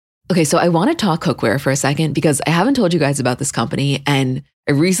Okay, so I want to talk cookware for a second because I haven't told you guys about this company and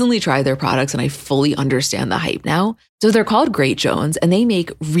I recently tried their products and I fully understand the hype now. So they're called Great Jones and they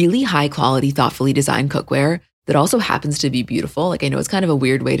make really high quality, thoughtfully designed cookware that also happens to be beautiful. Like I know it's kind of a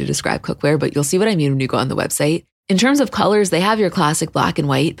weird way to describe cookware, but you'll see what I mean when you go on the website. In terms of colors, they have your classic black and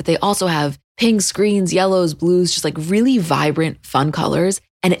white, but they also have pinks, greens, yellows, blues, just like really vibrant, fun colors.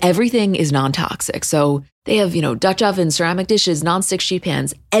 And everything is non-toxic. So they have, Dutch ovens, ceramic dishes, non-stick sheet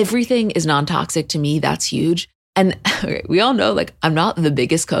pans. Everything is non-toxic to me. That's huge. And okay, we all know, like, I'm not the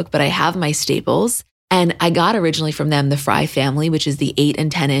biggest cook, but I have my staples. And I got originally from them the Fry family, which is the 8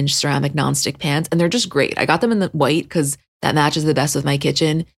 and 10-inch ceramic non-stick pans. And they're just great. I got them in the white because that matches the best with my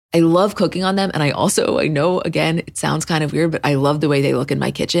kitchen. I love cooking on them. And I know, again, it sounds kind of weird, but I love the way they look in my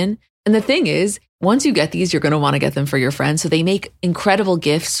kitchen. And the thing is, once you get these, you're going to want to get them for your friends. So they make incredible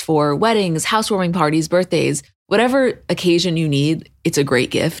gifts for weddings, housewarming parties, birthdays, whatever occasion you need. It's a great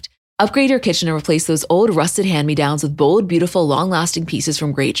gift. Upgrade your kitchen and replace those old rusted hand-me-downs with bold, beautiful, long-lasting pieces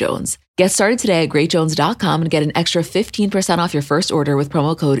from Great Jones. Get started today at greatjones.com and get an extra 15% off your first order with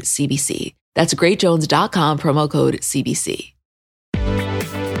promo code CBC. That's greatjones.com, promo code CBC.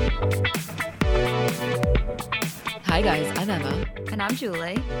 Hi guys, I'm Emma. And I'm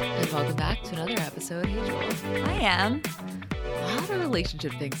Julie. And welcome back to another episode. Hey Jewel. I am. A lot of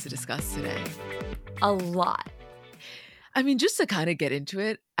relationship things to discuss today. A lot. I mean, just to kind of get into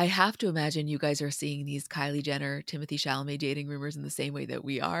it, I have to imagine you guys are seeing these Kylie Jenner, Timothée Chalamet dating rumors in the same way that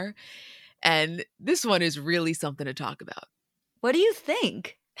we are. And this one is really something to talk about. What do you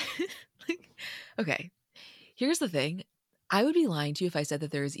think? Okay, here's the thing. I would be lying to you if I said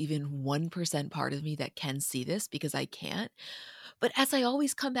that there is even 1% part of me that can see this because I can't. But as I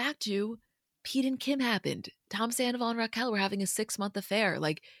always come back to, Pete and Kim happened. Tom Sandoval and Raquel were having a 6-month affair.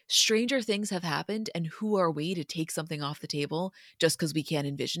 Like, stranger things have happened, and who are we to take something off the table just because we can't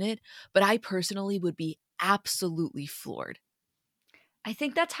envision it? But I personally would be absolutely floored. I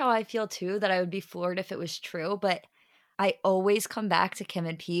think that's how I feel too, that I would be floored if it was true. But I always come back to Kim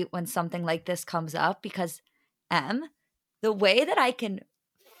and Pete when something like this comes up because, the way that I can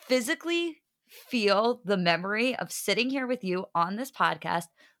physically feel the memory of sitting here with you on this podcast,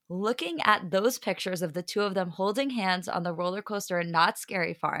 looking at those pictures of the two of them holding hands on the roller coaster in Knott's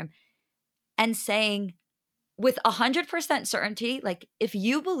Scary Farm and saying with 100% certainty, like, if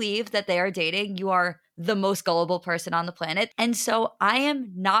you believe that they are dating, you are the most gullible person on the planet. And so I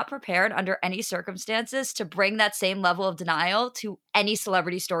am not prepared under any circumstances to bring that same level of denial to any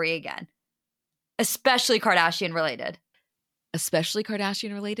celebrity story again, especially Kardashian related. Especially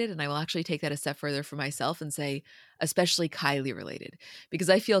Kardashian related, and I will actually take that a step further for myself and say especially Kylie related, because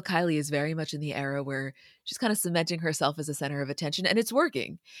I feel Kylie is very much in the era where she's kind of cementing herself as a center of attention, and it's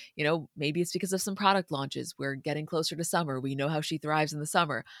working. Maybe it's because of some product launches. We're getting closer to summer. We know how she thrives in the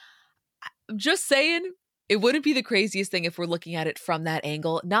summer. I'm just saying, it wouldn't be the craziest thing if we're looking at it from that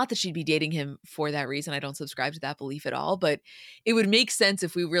angle. Not that she'd be dating him for that reason. I don't subscribe to that belief at all, but it would make sense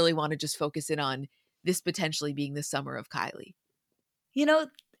if we really want to just focus in on this potentially being the summer of Kylie.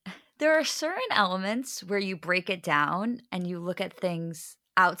 There are certain elements where you break it down and you look at things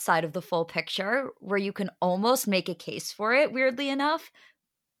outside of the full picture where you can almost make a case for it, weirdly enough.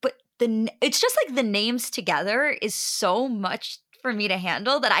 But it's just like the names together is so much for me to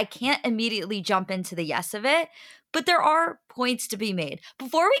handle that I can't immediately jump into the yes of it. But there are points to be made.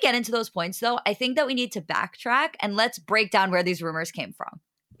 Before we get into those points, though, I think that we need to backtrack and let's break down where these rumors came from.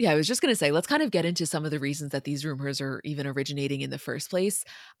 Yeah, I was just going to say, let's kind of get into some of the reasons that these rumors are even originating in the first place.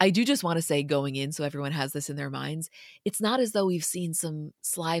 I do just want to say going in, so everyone has this in their minds, it's not as though we've seen some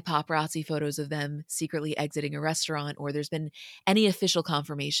sly paparazzi photos of them secretly exiting a restaurant or there's been any official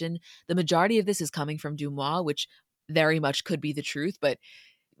confirmation. The majority of this is coming from Deuxmoi, which very much could be the truth, but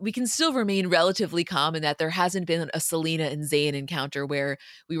we can still remain relatively calm in that there hasn't been a Selena and Zayn encounter where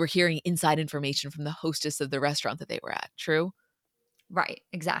we were hearing inside information from the hostess of the restaurant that they were at. True? Right,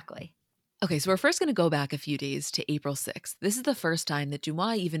 exactly. Okay, so we're first going to go back a few days to April 6th. This is the first time that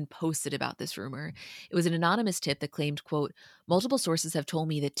Deuxmoi even posted about this rumor. It was an anonymous tip that claimed, quote, multiple sources have told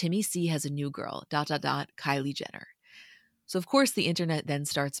me that Timmy C has a new girl, ... Kylie Jenner. So of course the internet then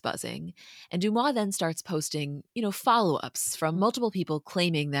starts buzzing, and Deuxmoi then starts posting, follow-ups from multiple people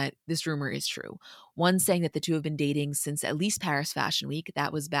claiming that this rumor is true. One saying that the two have been dating since at least Paris Fashion Week.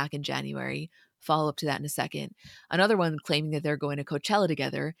 That was back in January. Follow up to that in a second. Another one claiming that they're going to Coachella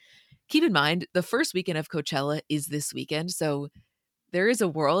together. Keep in mind, the first weekend of Coachella is this weekend, so there is a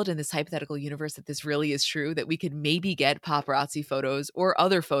world in this hypothetical universe that this really is true, that we could maybe get paparazzi photos or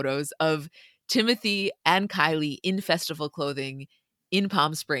other photos of Timothy and Kylie in festival clothing in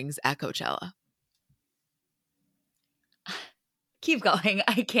Palm Springs at Coachella. Keep going.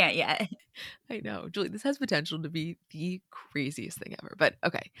 I can't yet. I know, Julie, this has potential to be the craziest thing ever. But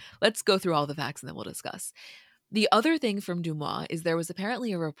okay, let's go through all the facts and then we'll discuss. The other thing from Dumois is there was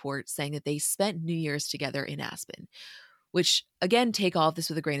apparently a report saying that they spent New Year's together in Aspen, which, again, take all of this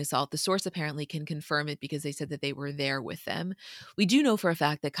with a grain of salt. The source apparently can confirm it because they said that they were there with them. We do know for a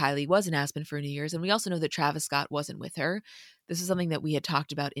fact that Kylie was in Aspen for New Year's, and we also know that Travis Scott wasn't with her. This is something that we had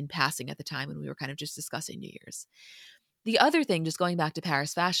talked about in passing at the time when we were kind of just discussing New Year's. The other thing, just going back to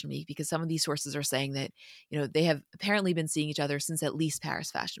Paris Fashion Week, because some of these sources are saying that, they have apparently been seeing each other since at least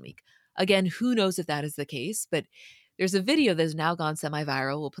Paris Fashion Week. Again, who knows if that is the case, but there's a video that has now gone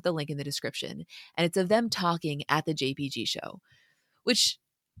semi-viral. We'll put the link in the description. And it's of them talking at the JPG show, which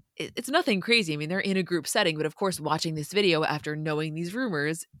it's nothing crazy. I mean, they're in a group setting, but of course, watching this video after knowing these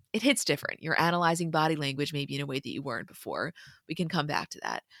rumors, it hits different. You're analyzing body language maybe in a way that you weren't before. We can come back to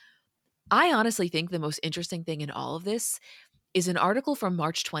that. I honestly think the most interesting thing in all of this is an article from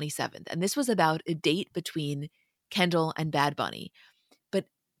March 27th. And this was about a date between Kendall and Bad Bunny. But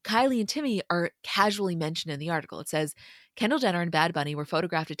Kylie and Timmy are casually mentioned in the article. It says, Kendall Jenner and Bad Bunny were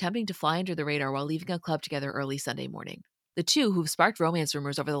photographed attempting to fly under the radar while leaving a club together early Sunday morning. The two, who've sparked romance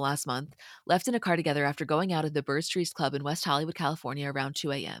rumors over the last month, left in a car together after going out at the Birds Trees Club in West Hollywood, California around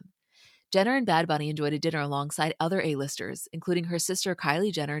 2 a.m. Jenner and Bad Bunny enjoyed a dinner alongside other A-listers, including her sister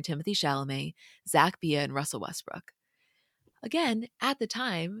Kylie Jenner and Timothée Chalamet, Zach Bia, and Russell Westbrook. Again, at the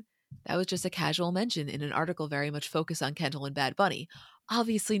time, that was just a casual mention in an article very much focused on Kendall and Bad Bunny.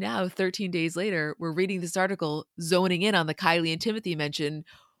 Obviously now, 13 days later, we're reading this article, zoning in on the Kylie and Timothy mention,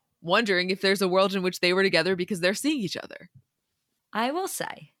 wondering if there's a world in which they were together because they're seeing each other. I will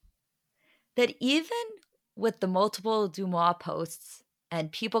say that even with the multiple Dumois posts and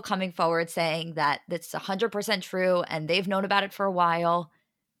people coming forward saying that it's 100% true and they've known about it for a while,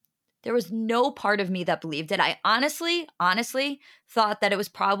 there was no part of me that believed it. I honestly thought that it was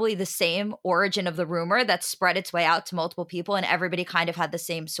probably the same origin of the rumor that spread its way out to multiple people and everybody kind of had the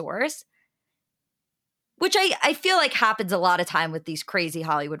same source, which I feel like happens a lot of time with these crazy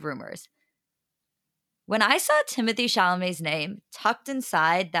Hollywood rumors. When I saw Timothée Chalamet's name tucked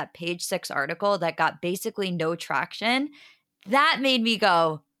inside that Page Six article that got basically no traction, that made me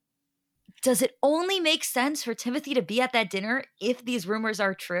go, does it only make sense for Timothy to be at that dinner if these rumors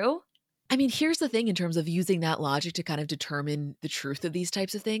are true? I mean, here's the thing in terms of using that logic to kind of determine the truth of these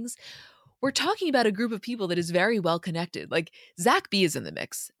types of things. We're talking about a group of people that is very well connected. Like, Zach Bia is in the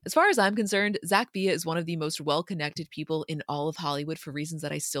mix. As far as I'm concerned, Zach Bia is one of the most well-connected people in all of Hollywood for reasons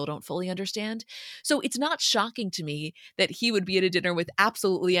that I still don't fully understand. So it's not shocking to me that he would be at a dinner with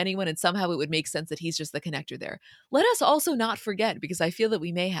absolutely anyone and somehow it would make sense that he's just the connector there. Let us also not forget, because I feel that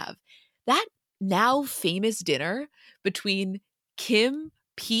we may have, that now famous dinner between Kim,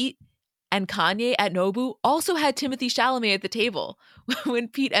 Pete, and Kanye at Nobu also had Timothée Chalamet at the table when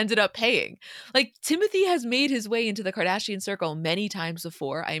Pete ended up paying. Like, Timothy has made his way into the Kardashian circle many times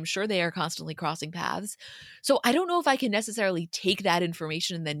before. I am sure they are constantly crossing paths. So I don't know if I can necessarily take that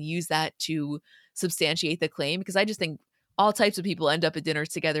information and then use that to substantiate the claim, because I just think all types of people end up at dinners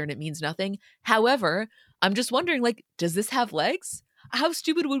together and it means nothing. However, I'm just wondering, like, does this have legs? How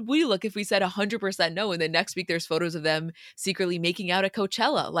stupid would we look if we said 100% no and then next week there's photos of them secretly making out at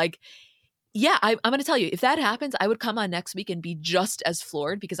Coachella? Like, yeah, I'm going to tell you, if that happens, I would come on next week and be just as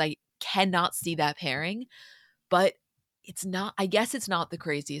floored because I cannot see that pairing. But it's not, I guess it's not the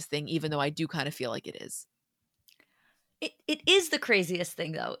craziest thing, even though I do kind of feel like it is. It is the craziest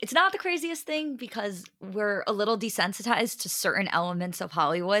thing, though. It's not the craziest thing because we're a little desensitized to certain elements of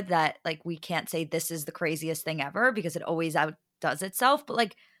Hollywood that, like, we can't say this is the craziest thing ever because it always outdoes itself. But,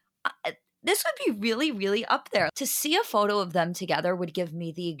 like, this would be really, really up there. To see a photo of them together would give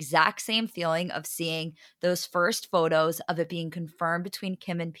me the exact same feeling of seeing those first photos of it being confirmed between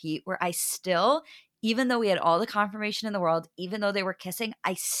Kim and Pete, where I still, even though we had all the confirmation in the world, even though they were kissing,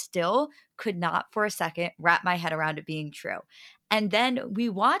 I still could not for a second wrap my head around it being true. And then we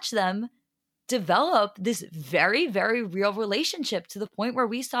watch them develop this very, very real relationship to the point where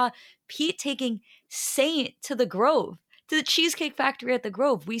we saw Pete taking Saint to the Grove, to the Cheesecake Factory at the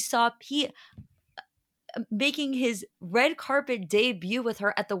Grove. We saw Pete making his red carpet debut with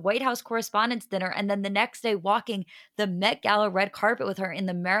her at the White House Correspondents' Dinner, and then the next day walking the Met Gala red carpet with her in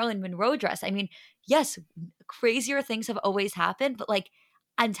the Marilyn Monroe dress. I mean, yes, crazier things have always happened, but, like,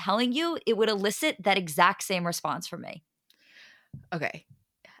 I'm telling you, it would elicit that exact same response from me. Okay.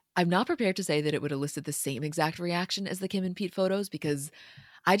 I'm not prepared to say that it would elicit the same exact reaction as the Kim and Pete photos because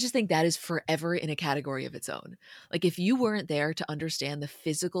I just think that is forever in a category of its own. Like, if you weren't there to understand the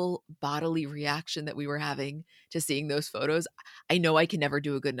physical bodily reaction that we were having to seeing those photos, I know I can never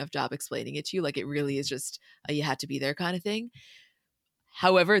do a good enough job explaining it to you. Like, it really is just a you had to be there kind of thing.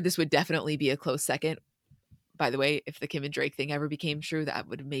 However, this would definitely be a close second. By the way, if the Kim and Drake thing ever became true, that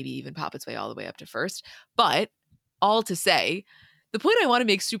would maybe even pop its way all the way up to first. But all to say, the point I want to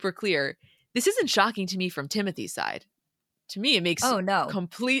make super clear, this isn't shocking to me from Timothy's side. To me, it makes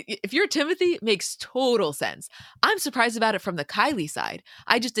if you're Timothy, it makes total sense. I'm surprised about it from the Kylie side.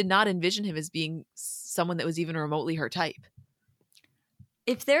 I just did not envision him as being someone that was even remotely her type.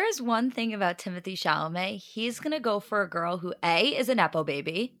 If there is one thing about Timothée Chalamet, he's going to go for a girl who A, is a Nepo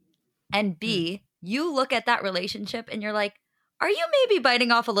baby, and B, you look at that relationship and you're like, are you maybe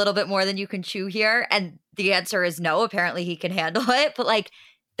biting off a little bit more than you can chew here? And the answer is no. Apparently he can handle it. But like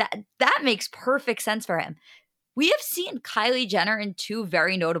that makes perfect sense for him. We have seen Kylie Jenner in two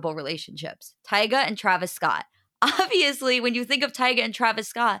very notable relationships, Tyga and Travis Scott. Obviously, when you think of Tyga and Travis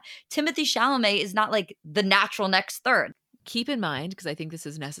Scott, Timothée Chalamet is not like the natural next third. Keep in mind, because I think this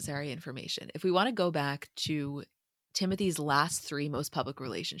is necessary information, if we want to go back to Timothy's last three most public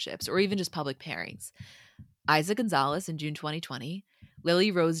relationships, or even just public pairings, Isa Gonzalez in June 2020,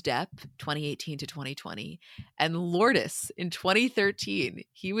 Lily Rose Depp 2018 to 2020, and Lourdes in 2013.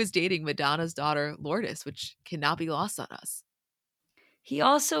 He was dating Madonna's daughter, Lourdes, which cannot be lost on us. He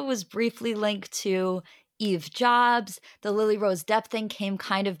also was briefly linked to Eve Jobs. The Lily Rose Depp thing came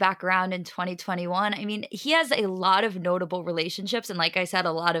kind of back around in 2021. I mean, he has a lot of notable relationships. And like I said,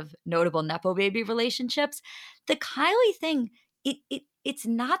 a lot of notable Nepo baby relationships. The Kylie thing, it's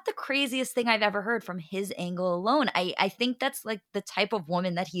not the craziest thing I've ever heard from his angle alone. I think that's like the type of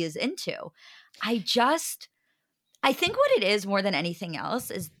woman that he is into. I think what it is more than anything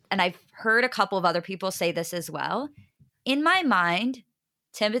else is, and I've heard a couple of other people say this as well, in my mind,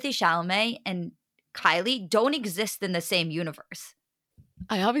 Timothée Chalamet and Kylie don't exist in the same universe.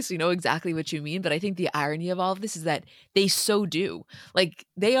 I obviously know exactly what you mean, but I think the irony of all of this is that they so do. Like,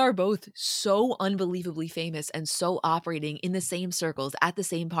 they are both so unbelievably famous and so operating in the same circles, at the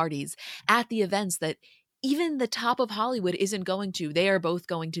same parties, at the events that even the top of Hollywood isn't going to. They are both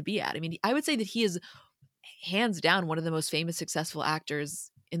going to be at. I mean, I would say that he is hands down one of the most famous, successful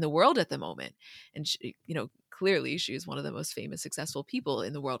actors in the world at the moment. And, clearly she is one of the most famous, successful people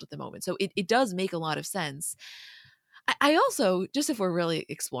in the world at the moment. So it does make a lot of sense. I also, just if we're really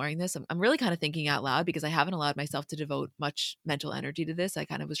exploring this, I'm really kind of thinking out loud because I haven't allowed myself to devote much mental energy to this. I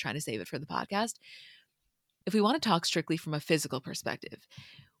kind of was trying to save it for the podcast. If we want to talk strictly from a physical perspective,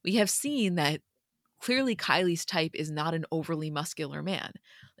 we have seen that clearly Kylie's type is not an overly muscular man.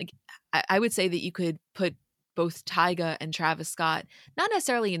 Like, I would say that you could put both Tyga and Travis Scott, not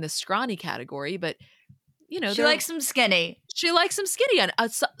necessarily in the scrawny category, but she likes them skinny. She likes them skinny. And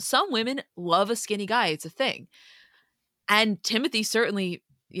some women love a skinny guy. It's a thing. And Timothy certainly,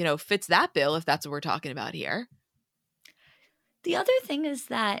 fits that bill if that's what we're talking about here. The other thing is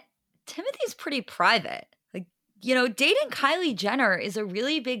that Timothy's pretty private. Like, dating Kylie Jenner is a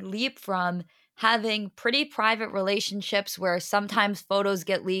really big leap from having pretty private relationships where sometimes photos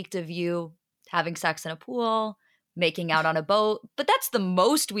get leaked of you having sex in a pool, making out on a boat. But that's the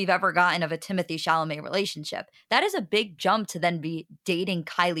most we've ever gotten of a Timothée Chalamet relationship. That is a big jump to then be dating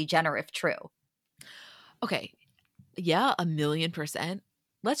Kylie Jenner if true. Okay. Yeah, 1,000,000%.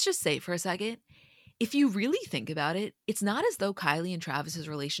 Let's just say for a second, if you really think about it, it's not as though Kylie and Travis's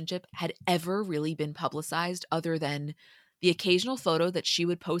relationship had ever really been publicized other than the occasional photo that she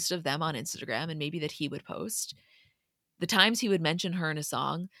would post of them on Instagram and maybe that he would post. The times he would mention her in a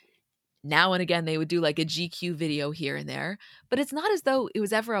song. Now and again, they would do like a GQ video here and there, but it's not as though it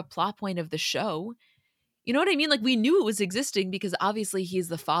was ever a plot point of the show. You know what I mean? Like, we knew it was existing because obviously he's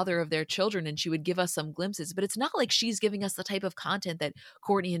the father of their children and she would give us some glimpses, but it's not like she's giving us the type of content that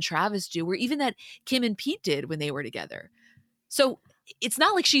Kourtney and Travis do, or even that Kim and Pete did when they were together. So it's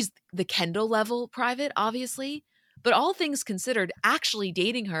not like she's the Kendall level private, obviously, but all things considered, actually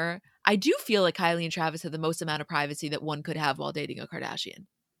dating her, I do feel like Kylie and Travis have the most amount of privacy that one could have while dating a Kardashian.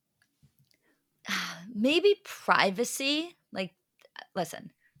 Maybe privacy. Like,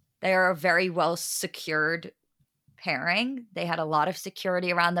 listen, they are a very well secured pairing. They had a lot of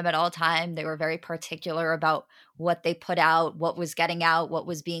security around them at all time. They were very particular about what they put out, what was getting out, what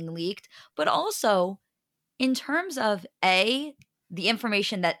was being leaked. But also, in terms of the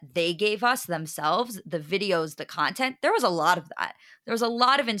information that they gave us themselves, the videos, the content, there was a lot of that. There was a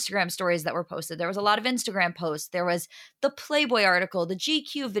lot of Instagram stories that were posted. There was a lot of Instagram posts. There was the Playboy article, the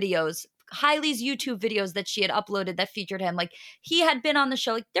GQ videos, Kylie's YouTube videos that she had uploaded that featured him. Like, he had been on the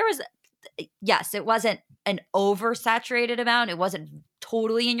show. Like, there was, yes, it wasn't an oversaturated amount. It wasn't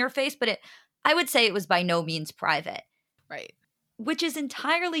totally in your face, but I would say it was by no means private. Right. which is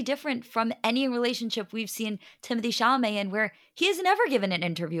entirely different from any relationship we've seen Timothée Chalamet in, where he has never given an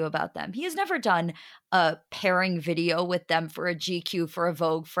interview about them. He has never done a pairing video with them for a GQ, for a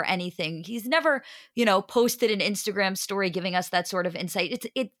Vogue, for anything. He's never, posted an Instagram story giving us that sort of insight.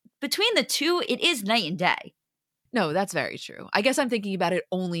 It between the two, it is night and day. No, that's very true. I guess I'm thinking about it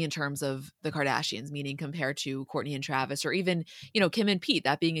only in terms of the Kardashians, meaning compared to Kourtney and Travis, or even, Kim and Pete,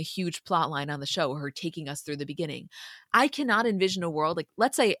 that being a huge plot line on the show, her taking us through the beginning. I cannot envision a world, like,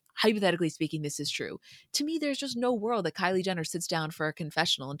 let's say, hypothetically speaking, this is true. To me, there's just no world that Kylie Jenner sits down for a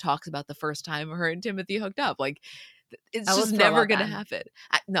confessional and talks about the first time her and Timothy hooked up. Like, it's just never going to happen.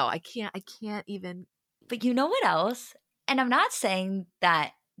 I can't even. But you know what else? And I'm not saying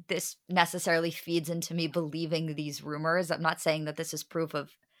that this necessarily feeds into me believing these rumors. I'm not saying that this is proof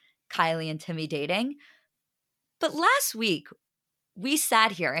of Kylie and Timmy dating. But last week, we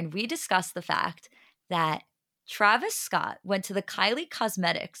sat here and we discussed the fact that Travis Scott went to the Kylie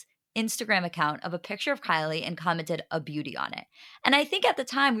Cosmetics Instagram account of a picture of Kylie and commented a beauty on it. And I think at the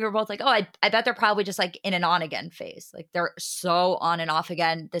time we were both like, oh, I bet they're probably just like in an on again phase. Like they're so on and off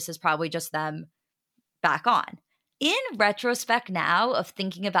again. This is probably just them back on. In retrospect now of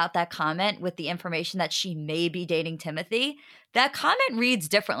thinking about that comment with the information that she may be dating Timothy, that comment reads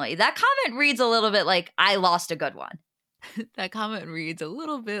differently. That comment reads a little bit like, I lost a good one. That comment reads a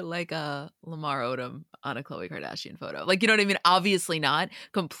little bit like a Lamar Odom on a Khloe Kardashian photo. Like, you know what I mean? Obviously not.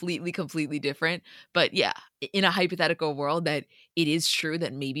 Completely different. But yeah, in a hypothetical world that it is true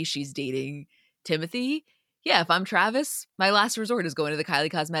that maybe she's dating Timothy, yeah, if I'm Travis, my last resort is going to the Kylie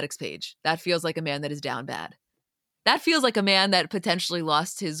Cosmetics page. That feels like a man that is down bad. That feels like a man that potentially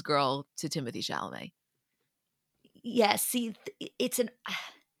lost his girl to Timothée Chalamet. Yeah, see, it's an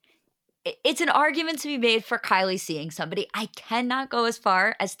argument to be made for Kylie seeing somebody. I cannot go as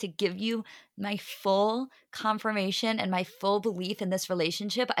far as to give you my full confirmation and my full belief in this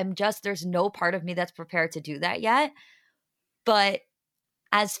relationship. There's no part of me that's prepared to do that yet. But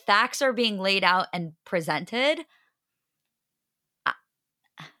as facts are being laid out and presented,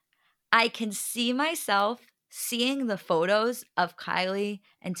 I can see myself seeing the photos of Kylie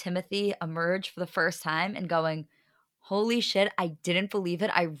and Timothy emerge for the first time and going, holy shit, I didn't believe it.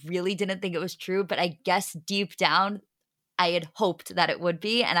 I really didn't think it was true, but I guess deep down, I had hoped that it would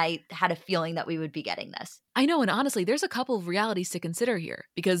be, and I had a feeling that we would be getting this. I know, and honestly, there's a couple of realities to consider here,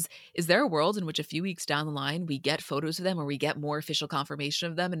 because is there a world in which a few weeks down the line, we get photos of them or we get more official confirmation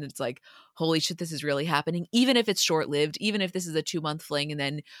of them, and it's like, holy shit, this is really happening, even if it's short-lived, even if this is a 2-month fling and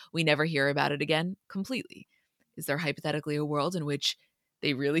then we never hear about it again completely? Is there hypothetically a world in which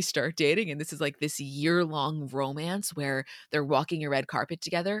they really start dating and this is like this year-long romance where they're walking a red carpet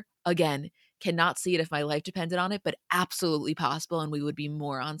together? Again, cannot see it if my life depended on it, but absolutely possible, and we would be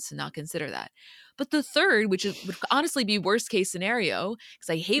morons to not consider that. But the third, which would honestly be worst case scenario, because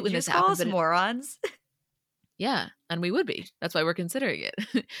I hate when this happens. But morons. Yeah, and we would be. That's why we're considering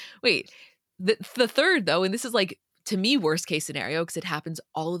it. Wait, the third though, and this is like, to me, worst case scenario, because it happens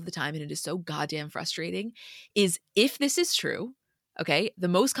all of the time and it is so goddamn frustrating, is if this is true, okay, the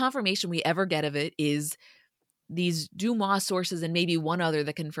most confirmation we ever get of it is these DeuxMoi sources and maybe one other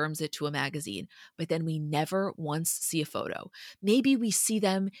that confirms it to a magazine, but then we never once see a photo. Maybe we see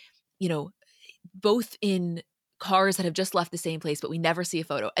them, both in cars that have just left the same place, but we never see a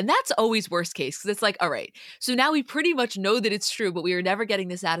photo. And that's always worst case, because it's like, all right, so now we pretty much know that it's true, but we are never getting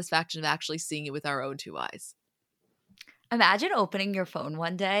the satisfaction of actually seeing it with our own two eyes. Imagine opening your phone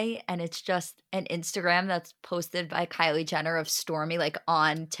one day and it's just an Instagram that's posted by Kylie Jenner of Stormi like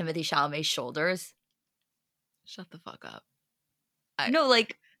on Timothée Chalamet's shoulders. Shut the fuck up.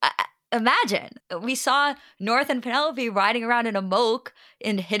 Imagine. We saw North and Penelope riding around in a moke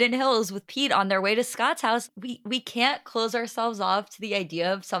in Hidden Hills with Pete on their way to Scott's house. We can't close ourselves off to the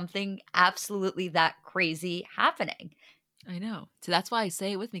idea of something absolutely that crazy happening. I know. So that's why I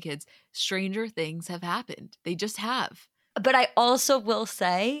say it with me, kids. Stranger things have happened. They just have. But I also will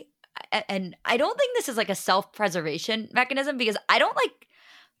say, and I don't think this is like a self-preservation mechanism, because I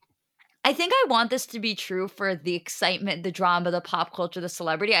think I want this to be true for the excitement, the drama, the pop culture, the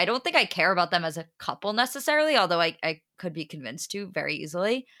celebrity. I don't think I care about them as a couple necessarily, although I could be convinced to very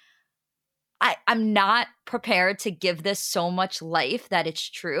easily. I'm not prepared to give this so much life that it's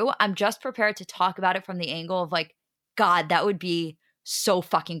true. I'm just prepared to talk about it from the angle of like, God, that would be so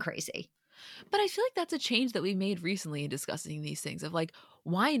fucking crazy. But I feel like that's a change that we made recently in discussing these things of like,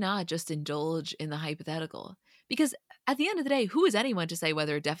 why not just indulge in the hypothetical? Because at the end of the day, who is anyone to say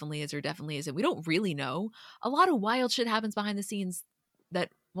whether it definitely is or definitely isn't? We don't really know. A lot of wild shit happens behind the scenes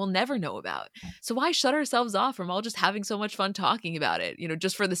that we'll never know about. So why shut ourselves off from all just having so much fun talking about it?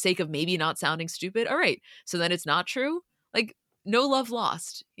 Just for the sake of maybe not sounding stupid. All right, so then it's not true? Like, no love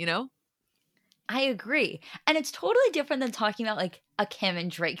lost, you know? I agree. And it's totally different than talking about like a Kim and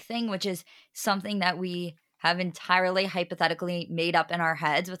Drake thing, which is something that we have entirely hypothetically made up in our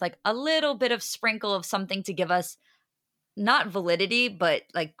heads with like a little bit of sprinkle of something to give us not validity, but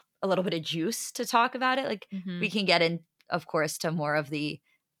like a little bit of juice to talk about it. Like we can get in, of course, to more of the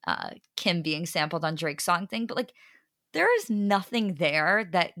Kim being sampled on Drake's song thing, but like there is nothing there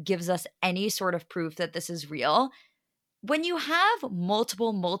that gives us any sort of proof that this is real. When you have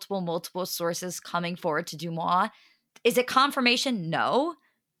multiple sources coming forward to do more, is it confirmation? No.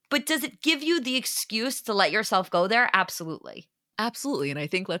 But does it give you the excuse to let yourself go there? Absolutely. Absolutely. And I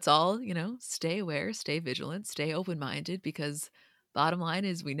think let's all, stay aware, stay vigilant, stay open-minded, because bottom line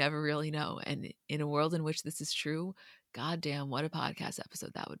is we never really know. And in a world in which this is true, goddamn, what a podcast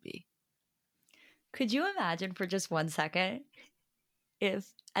episode that would be. Could you imagine for just 1 second if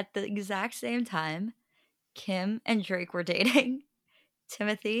at the exact same time Kim and Drake were dating,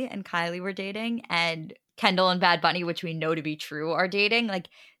 Timothy and Kylie were dating, and Kendall and Bad Bunny, which we know to be true, are dating? Like,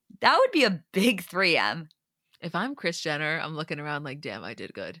 that would be a big 3M. If I'm Kris Jenner, I'm looking around like, damn, I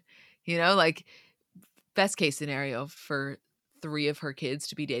did good. Like best case scenario for 3 of her kids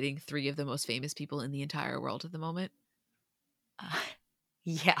to be dating 3 of the most famous people in the entire world at the moment.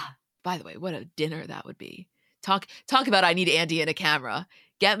 Yeah. By the way, what a dinner that would be. Talk about I need Andy and a camera.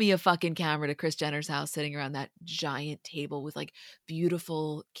 Get me a fucking camera to Kris Jenner's house, sitting around that giant table with like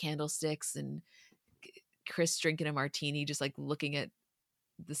beautiful candlesticks and Kris drinking a martini, just like looking at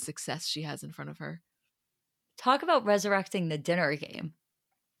the success she has in front of her. Talk about resurrecting the dinner game.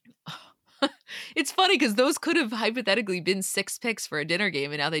 It's funny because those could have hypothetically been 6 picks for a dinner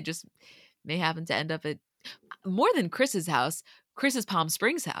game, and now they just may happen to end up at more than Chris's house, Chris's Palm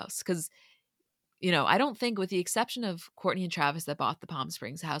Springs house. Because, I don't think, with the exception of Kourtney and Travis that bought the Palm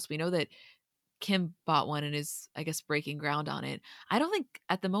Springs house, we know that Kim bought one and is, I guess, breaking ground on it. I don't think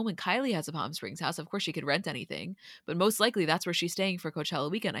at the moment Kylie has a Palm Springs house. Of course, she could rent anything, but most likely that's where she's staying for Coachella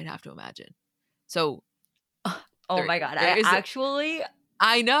weekend, I'd have to imagine. So, oh my God.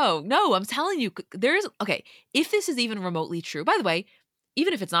 I know. No, I'm telling you, okay, if this is even remotely true, by the way,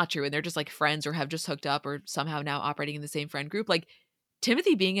 even if it's not true and they're just like friends or have just hooked up or somehow now operating in the same friend group, like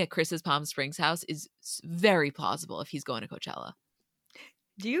Timothy being at Chris's Palm Springs house is very plausible if he's going to Coachella.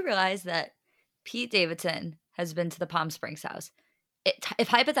 Do you realize that Pete Davidson has been to the Palm Springs house? If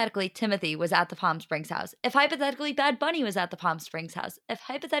hypothetically Timothy was at the Palm Springs house, if hypothetically Bad Bunny was at the Palm Springs house, if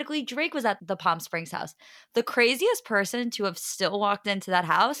hypothetically Drake was at the Palm Springs house, the craziest person to have still walked into that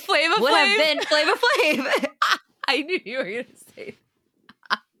house would have been Flavor Flav. I knew you were going to say that.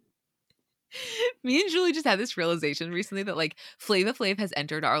 Me and Julie just had this realization recently that like Flavor Flav has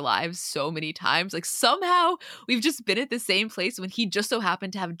entered our lives so many times. Like somehow we've just been at the same place when he just so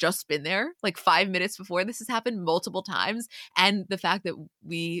happened to have just been there like 5 minutes before. This has happened multiple times. And the fact that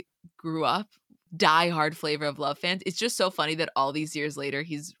we grew up diehard Flavor of Love fans, it's just so funny that all these years later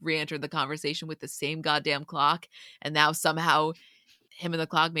he's re-entered the conversation with the same goddamn clock. And now somehow him and the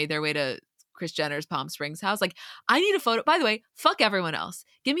clock made their way to Kris Jenner's Palm Springs house. Like, I need a photo. By the way, fuck everyone else.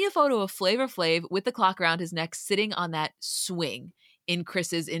 Give me a photo of Flavor Flav with the clock around his neck sitting on that swing in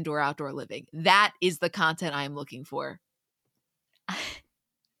Chris's indoor-outdoor living. That is the content I am looking for.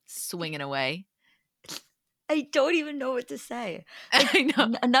 Swinging away. I don't even know what to say. Like, I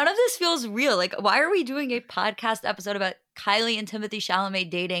know. None of this feels real. Like, why are we doing a podcast episode about Kylie and Timothy Chalamet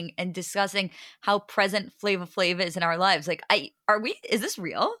dating and discussing how present Flavor Flav is in our lives? Like, is this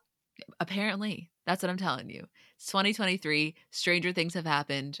real? Apparently. That's what I'm telling you. It's 2023. Stranger things have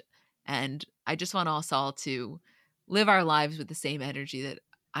happened. And I just want us all to live our lives with the same energy that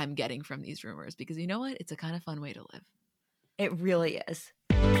I'm getting from these rumors. Because you know what? It's a kind of fun way to live. It really is.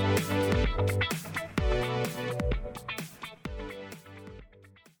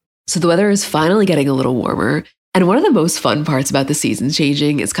 So the weather is finally getting a little warmer. And one of the most fun parts about the seasons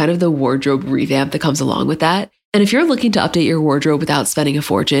changing is kind of the wardrobe revamp that comes along with that. And if you're looking to update your wardrobe without spending a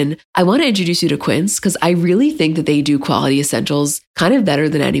fortune, I want to introduce you to Quince because I really think that they do quality essentials kind of better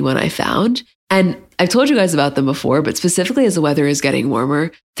than anyone I found. And I've told you guys about them before, but specifically as the weather is getting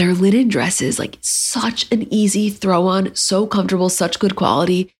warmer, their linen dresses, like such an easy throw on, so comfortable, such good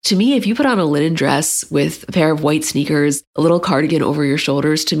quality. To me, if you put on a linen dress with a pair of white sneakers, a little cardigan over your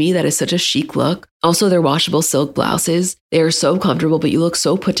shoulders, to me, that is such a chic look. Also, their washable silk blouses, they are so comfortable, but you look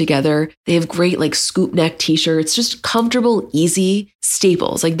so put together. They have great like scoop neck t-shirts, just comfortable, easy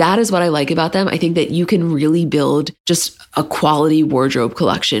staples. Like that is what I like about them. I think that you can really build just a quality wardrobe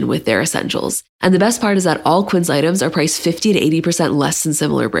collection with their essentials. And the best part is that all Quince items are priced 50 to 80% less than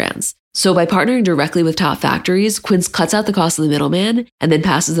similar brands. So by partnering directly with top factories, Quince cuts out the cost of the middleman and then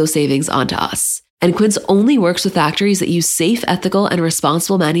passes those savings on to us. And Quince only works with factories that use safe, ethical, and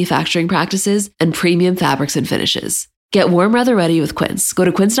responsible manufacturing practices and premium fabrics and finishes. Get warm weather ready with Quince. Go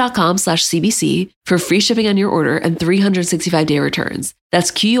to quince.com/CBC for free shipping on your order and 365-day returns. That's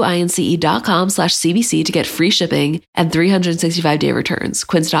QUINCE.com/CBC to get free shipping and 365-day returns.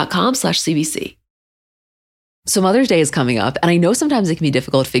 Quince.com/CBC. So Mother's Day is coming up, and I know sometimes it can be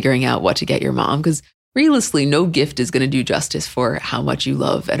difficult figuring out what to get your mom because realistically, no gift is going to do justice for how much you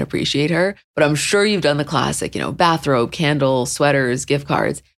love and appreciate her. But I'm sure you've done the classic, bathrobe, candle, sweaters, gift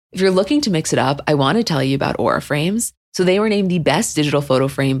cards. If you're looking to mix it up, I want to tell you about Aura Frames. So they were named the best digital photo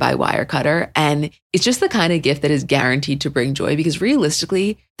frame by Wirecutter. And it's just the kind of gift that is guaranteed to bring joy because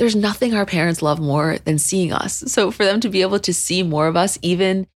realistically, there's nothing our parents love more than seeing us. So for them to be able to see more of us,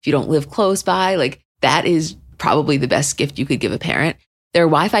 even if you don't live close by, that is probably the best gift you could give a parent. They're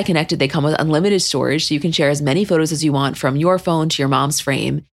Wi-Fi connected. They come with unlimited storage, so you can share as many photos as you want from your phone to your mom's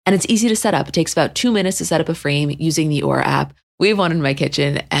frame. And it's easy to set up. It takes about 2 minutes to set up a frame using the Aura app. We have one in my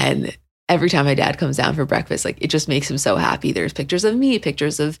kitchen, and every time my dad comes down for breakfast, it just makes him so happy. There's pictures of me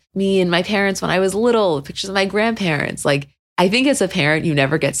and my parents when I was little, pictures of my grandparents. I think as a parent, you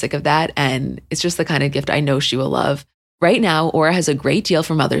never get sick of that. And it's just the kind of gift I know she will love. Right now, Aura has a great deal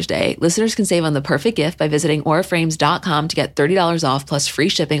for Mother's Day. Listeners can save on the perfect gift by visiting auraframes.com to get $30 off plus free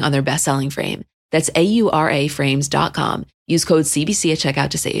shipping on their best-selling frame. That's AURAframes.com. Use code CBC at checkout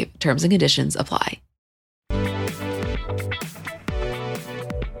to save. Terms and conditions apply.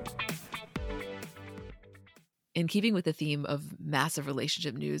 In keeping with the theme of massive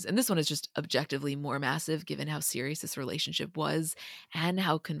relationship news, and this one is just objectively more massive given how serious this relationship was and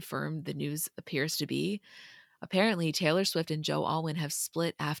how confirmed the news appears to be, apparently, Taylor Swift and Joe Alwyn have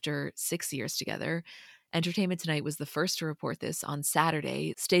split after 6 years together. Entertainment Tonight was the first to report this on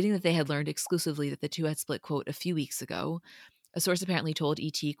Saturday, stating that they had learned exclusively that the two had split, quote, a few weeks ago. A source apparently told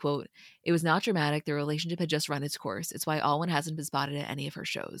ET, quote, "It was not dramatic. Their relationship had just run its course. It's why Alwyn hasn't been spotted at any of her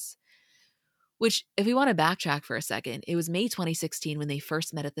shows." Which, if we want to backtrack for a second, it was May 2016 when they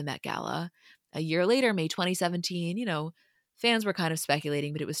first met at the Met Gala. A year later, May 2017, fans were kind of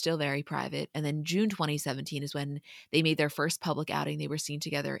speculating, but it was still very private. And then June 2017 is when they made their first public outing. They were seen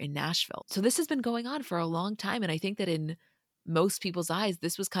together in Nashville. So this has been going on for a long time. And I think that in most people's eyes,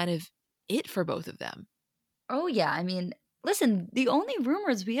 this was kind of it for both of them. Oh, yeah. I mean, listen, the only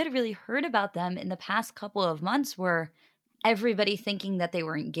rumors we had really heard about them in the past couple of months were everybody thinking that they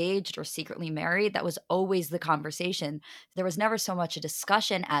were engaged or secretly married. That was always the conversation. There was never so much a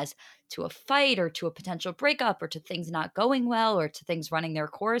discussion as to a fight or to a potential breakup or to things not going well or to things running their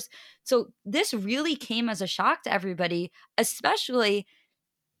course. So this really came as a shock to everybody, especially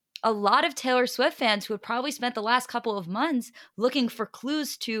a lot of Taylor Swift fans who had probably spent the last couple of months looking for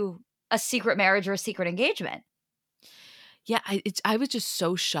clues to a secret marriage or a secret engagement. Yeah, I was just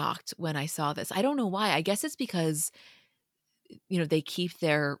so shocked when I saw this. I don't know why. I guess it's because they keep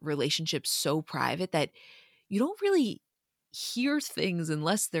their relationship so private that you don't really hear things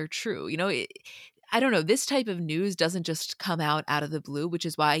unless they're true. I don't know. This type of news doesn't just come out of the blue, which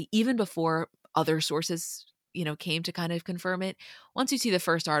is why even before other sources, came to kind of confirm it, once you see the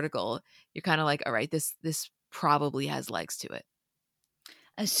first article, you're kind of like, all right, this probably has legs to it.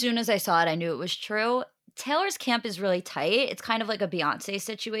 As soon as I saw it, I knew it was true. Taylor's camp is really tight. It's kind of like a Beyonce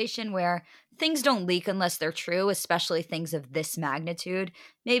situation where things don't leak unless they're true, especially things of this magnitude.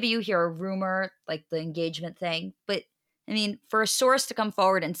 Maybe you hear a rumor like the engagement thing, but I mean, for a source to come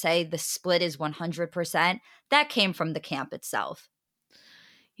forward and say the split is 100%, that came from the camp itself.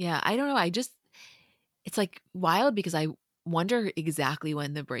 Yeah, I don't know. It's wild because I wonder exactly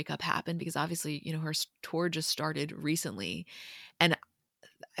when the breakup happened because obviously, her tour just started recently. And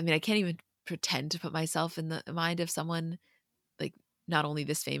I mean, I can't even pretend to put myself in the mind of someone not only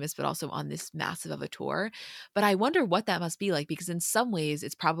this famous, but also on this massive of a tour. But I wonder what that must be like, because in some ways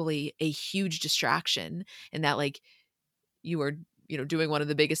it's probably a huge distraction in that you are, doing one of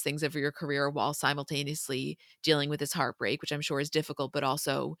the biggest things of your career while simultaneously dealing with this heartbreak, which I'm sure is difficult, but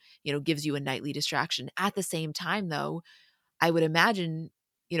also, gives you a nightly distraction. At the same time, though, I would imagine,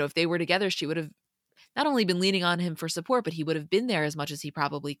 if they were together, she would have not only been leaning on him for support, but he would have been there as much as he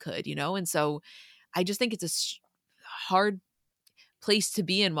probably could, And so I just think it's a hard place to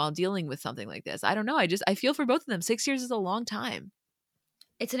be in while dealing with something like this. I don't know. I feel for both of them. 6 years is a long time.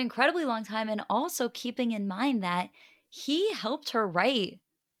 It's an incredibly long time. And also keeping in mind that he helped her write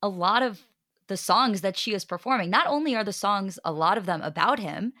a lot of the songs that she is performing. Not only are the songs, a lot of them about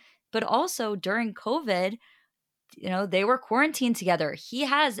him, but also during COVID, they were quarantined together. He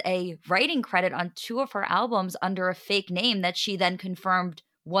has a writing credit on 2 of her albums under a fake name that she then confirmed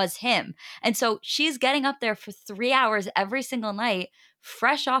was him. And so she's getting up there for 3 hours every single night,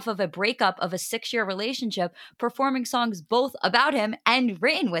 fresh off of a breakup of a 6-year relationship, performing songs both about him and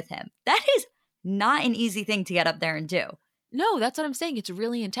written with him. That is not an easy thing to get up there and do. No, that's what I'm saying. It's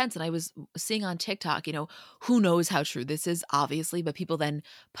really intense. And I was seeing on TikTok, who knows how true this is, obviously, but people then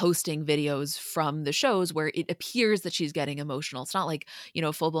posting videos from the shows where it appears that she's getting emotional. It's not like,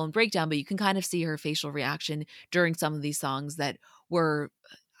 full blown breakdown, but you can kind of see her facial reaction during some of these songs that were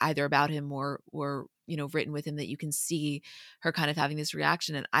either about him or were, written with him, that you can see her kind of having this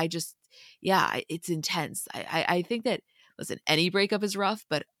reaction. And I just, it's intense. I think that, listen, any breakup is rough,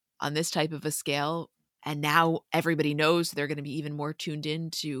 but on this type of a scale, and now everybody knows, so they're going to be even more tuned in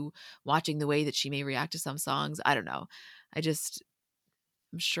to watching the way that she may react to some songs. I don't know. I'm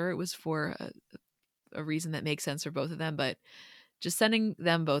sure it was for a reason that makes sense for both of them, but just sending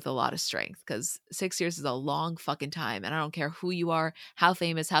them both a lot of strength, because 6 years is a long fucking time. And I don't care who you are, how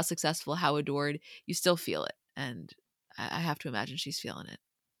famous, how successful, how adored, you still feel it. And I have to imagine she's feeling it.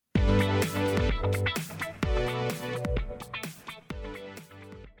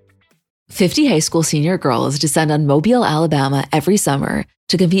 50 high school senior girls descend on Mobile, Alabama every summer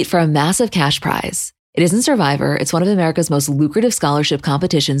to compete for a massive cash prize. It isn't Survivor, it's one of America's most lucrative scholarship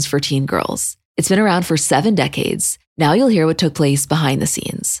competitions for teen girls. It's been around for 7 decades. Now you'll hear what took place behind the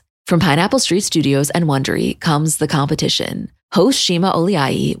scenes. From Pineapple Street Studios and Wondery comes The Competition. Host Shima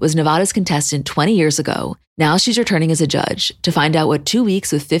Oliai was Nevada's contestant 20 years ago. Now she's returning as a judge to find out what 2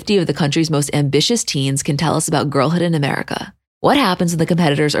 weeks with 50 of the country's most ambitious teens can tell us about girlhood in America. What happens when the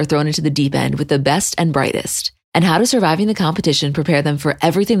competitors are thrown into the deep end with the best and brightest? And how does surviving the competition prepare them for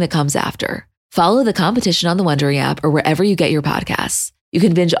everything that comes after? Follow The Competition on the Wondery app or wherever you get your podcasts. You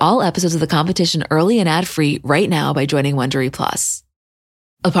can binge all episodes of The Competition early and ad-free right now by joining Wondery Plus.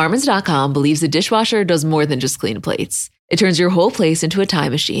 Apartments.com believes a dishwasher does more than just clean plates. It turns your whole place into a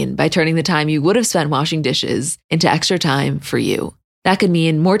time machine by turning the time you would have spent washing dishes into extra time for you. That could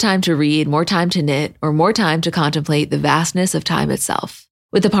mean more time to read, more time to knit, or more time to contemplate the vastness of time itself.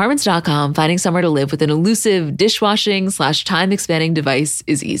 With Apartments.com, finding somewhere to live with an elusive dishwashing/time-expanding device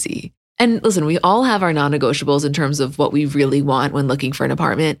is easy. And listen, we all have our non-negotiables in terms of what we really want when looking for an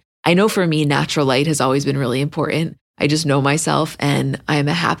apartment. I know for me, natural light has always been really important. I just know myself, and I am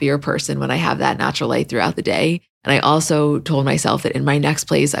a happier person when I have that natural light throughout the day. And I also told myself that in my next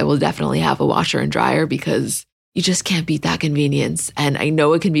place, I will definitely have a washer and dryer, because you just can't beat that convenience. And I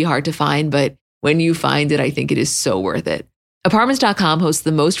know it can be hard to find, but when you find it, I think it is so worth it. Apartments.com hosts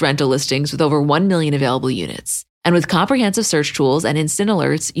the most rental listings with over 1 million available units. And with comprehensive search tools and instant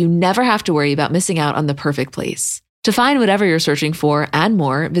alerts, you never have to worry about missing out on the perfect place. To find whatever you're searching for and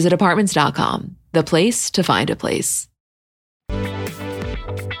more, visit Apartments.com, the place to find a place.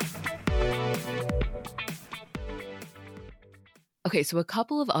 Okay, so a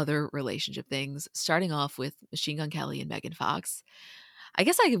couple of other relationship things, starting off with Machine Gun Kelly and Megan Fox. I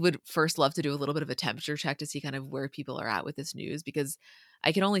guess I would first love to do a little bit of a temperature check to see kind of where people are at with this news, because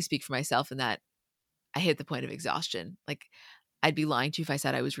I can only speak for myself in that I hit the point of exhaustion. Like, I'd be lying to you if I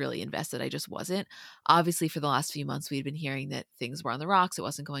said I was really invested. I just wasn't. Obviously, for the last few months, we'd been hearing that things were on the rocks. It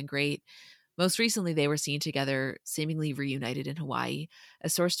wasn't going great. Most recently, they were seen together, seemingly reunited in Hawaii. A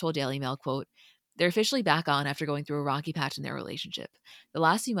source told Daily Mail, quote, "They're officially back on after going through a rocky patch in their relationship. The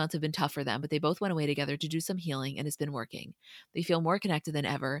last few months have been tough for them, but they both went away together to do some healing, and it's been working. They feel more connected than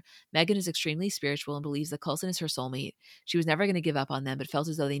ever. Megan is extremely spiritual and believes that Coulson is her soulmate. She was never going to give up on them, but felt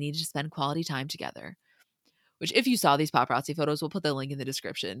as though they needed to spend quality time together." Which, if you saw these paparazzi photos, we'll put the link in the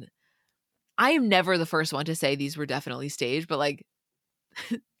description. I am never the first one to say these were definitely staged, but like,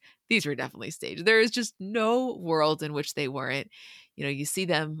 these were definitely staged. There is just no world in which they weren't. You see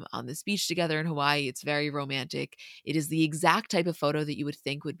them on this beach together in Hawaii. It's very romantic. It is the exact type of photo that you would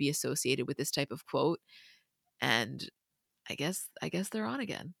think would be associated with this type of quote. And I guess they're on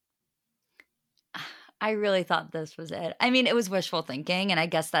again. I really thought this was it. I mean, it was wishful thinking, and I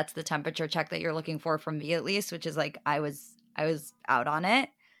guess that's the temperature check that you're looking for from me, at least, which is like I was out on it.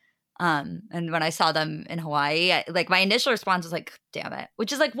 And when I saw them in Hawaii, my initial response was like, damn it.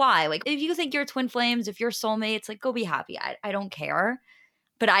 Which is like, why? Like, if you think you're twin flames, if you're soulmates, like, go be happy. I don't care.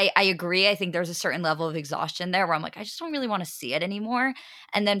 But I agree. I think there's a certain level of exhaustion there where I'm like, I just don't really want to see it anymore.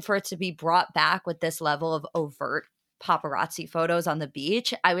 And then for it to be brought back with this level of overt paparazzi photos on the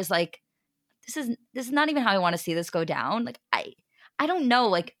beach, I was like, this is not even how I want to see this go down. Like, I don't know,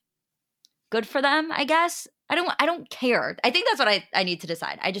 like, good for them, I guess. I don't care. I think that's what I need to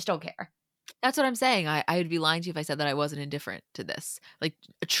decide. I just don't care. That's what I'm saying. I would be lying to you if I said that I wasn't indifferent to this. Like,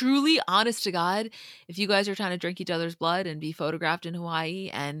 truly, honest to God, if you guys are trying to drink each other's blood and be photographed in Hawaii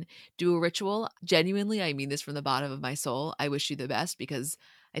and do a ritual, genuinely, I mean this from the bottom of my soul, I wish you the best, because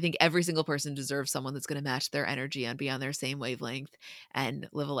I think every single person deserves someone that's going to match their energy and be on their same wavelength and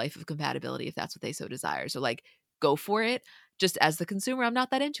live a life of compatibility if that's what they so desire. So, like, go for it. Just as the consumer, I'm not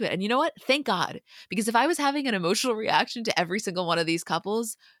that into it. And you know what? Thank God. Because if I was having an emotional reaction to every single one of these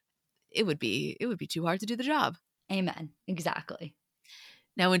couples, it would be too hard to do the job. Amen. Exactly.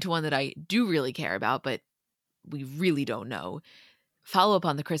 Now into one that I do really care about, but we really don't know. Follow up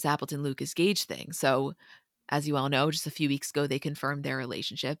on the Chris Appleton Lucas Gage thing. So, as you all know, just a few weeks ago, they confirmed their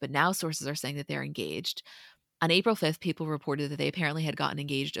relationship, but now sources are saying that they're engaged. On April 5th, people reported that they apparently had gotten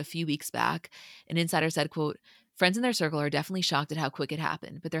engaged a few weeks back. An insider said, quote, "Friends in their circle are definitely shocked at how quick it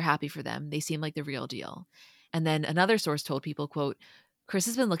happened, but they're happy for them. They seem like the real deal." And then another source told people, quote, "Chris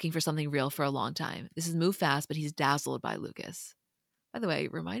has been looking for something real for a long time. This has moved fast, but he's dazzled by Lucas." By the way,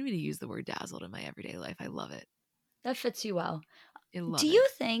 remind me to use the word dazzled in my everyday life. I love it. That fits you well. Do you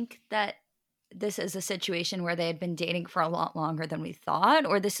think that this is a situation where they had been dating for a lot longer than we thought?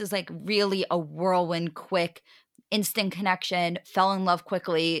 Or this is like really a whirlwind, quick, instant connection, fell in love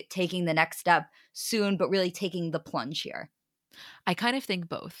quickly, taking the next step soon, but really taking the plunge here? I kind of think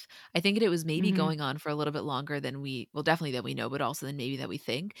both. I think it was maybe going on for a little bit longer than definitely that we know, but also than maybe that we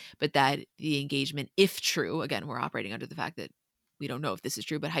think. But that the engagement, if true, again, we're operating under the fact that we don't know if this is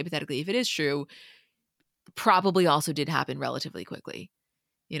true, but hypothetically, if it is true, probably also did happen relatively quickly,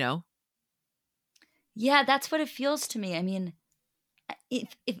 you know? Yeah, that's what it feels to me. I mean,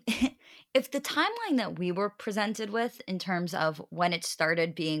 if if the timeline that we were presented with in terms of when it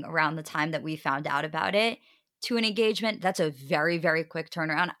started being around the time that we found out about it to an engagement, that's a very, very quick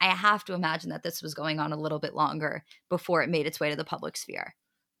turnaround. I have to imagine that this was going on a little bit longer before it made its way to the public sphere.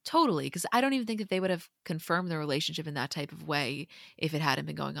 Totally, because I don't even think that they would have confirmed their relationship in that type of way if it hadn't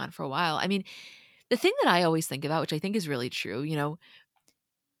been going on for a while. I mean, the thing that I always think about, which I think is really true, you know,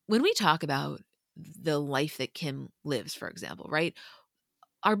 when we talk about the life that Kim lives, for example, right?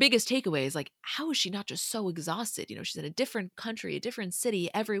 Our biggest takeaway is like, how is she not just so exhausted? You know, she's in a different country, a different city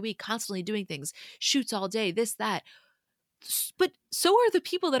every week, constantly doing things, shoots all day, this, that. But so are the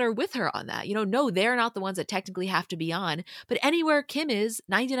people that are with her on that. You know, no, they're not the ones that technically have to be on. But anywhere Kim is,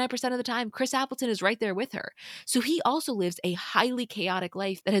 99% of the time, Chris Appleton is right there with her. So he also lives a highly chaotic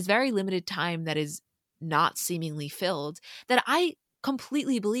life that has very limited time, that is not seemingly filled, that I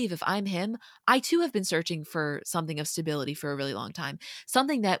completely believe if I'm him, I too have been searching for something of stability for a really long time.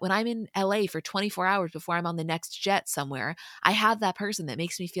 Something that when I'm in LA for 24 hours before I'm on the next jet somewhere, I have that person that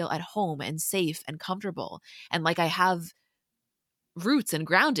makes me feel at home and safe and comfortable and like I have roots and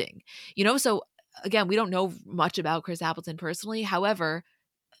grounding, you know? So again, we don't know much about Chris Appleton personally. However,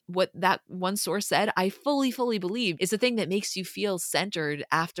 what that one source said, I fully believe is the thing that makes you feel centered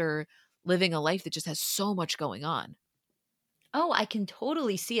after living a life that just has so much going on. Oh, I can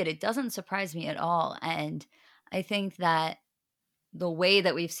totally see it. It doesn't surprise me at all. And I think that the way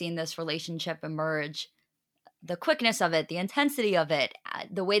that we've seen this relationship emerge, the quickness of it, the intensity of it,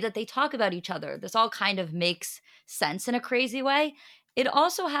 the way that they talk about each other, this all kind of makes sense in a crazy way. It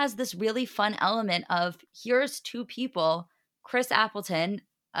also has this really fun element of here's two people, Chris Appleton,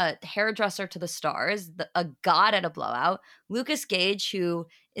 a hairdresser to the stars, a god at a blowout, Lucas Gage, who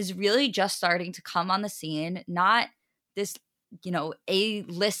is really just starting to come on the scene, not this, you know,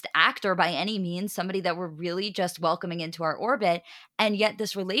 A-list actor by any means, somebody that we're really just welcoming into our orbit. And yet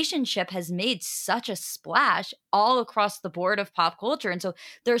this relationship has made such a splash all across the board of pop culture. And so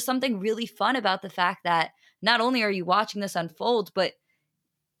there's something really fun about the fact that not only are you watching this unfold, but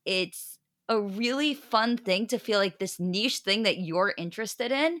it's a really fun thing to feel like this niche thing that you're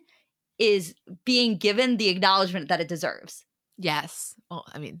interested in is being given the acknowledgement that it deserves. Yes. Well,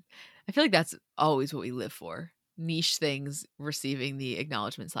 I mean, I feel like that's always what we live for. Niche things receiving the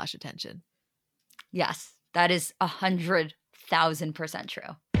acknowledgement / attention. Yes, that is 100,000% true.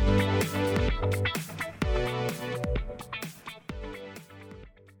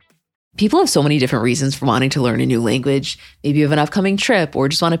 People have so many different reasons for wanting to learn a new language. Maybe you have an upcoming trip or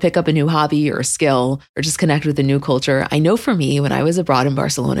just want to pick up a new hobby or a skill or just connect with a new culture. I know for me, when I was abroad in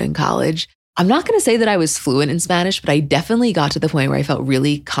Barcelona in college, I'm not going to say that I was fluent in Spanish, but I definitely got to the point where I felt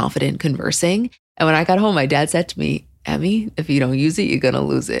really confident conversing. And when I got home, my dad said to me, "Emmy, if you don't use it, you're going to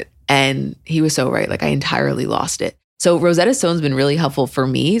lose it." And he was so right. Like I entirely lost it. So Rosetta Stone's been really helpful for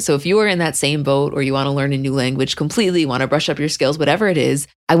me. So if you are in that same boat or you want to learn a new language completely, want to brush up your skills, whatever it is,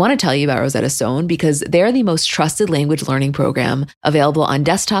 I want to tell you about Rosetta Stone because they're the most trusted language learning program available on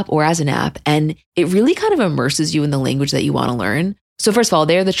desktop or as an app. And it really kind of immerses you in the language that you want to learn. So first of all,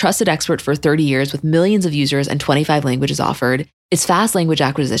 they're the trusted expert for 30 years with millions of users and 25 languages offered. It's fast language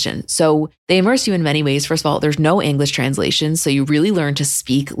acquisition. So they immerse you in many ways. First of all, there's no English translation. So you really learn to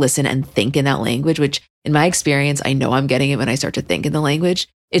speak, listen, and think in that language, which in my experience, I know I'm getting it when I start to think in the language.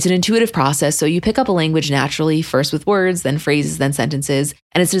 It's an intuitive process. So you pick up a language naturally, first with words, then phrases, then sentences,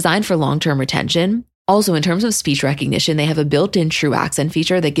 and it's designed for long-term retention. Also, in terms of speech recognition, they have a built-in true accent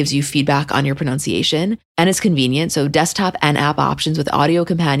feature that gives you feedback on your pronunciation, and it's convenient. So desktop and app options with audio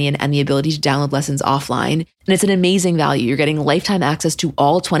companion and the ability to download lessons offline. And it's an amazing value. You're getting lifetime access to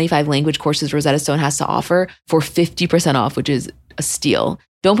all 25 language courses Rosetta Stone has to offer for 50% off, which is a steal.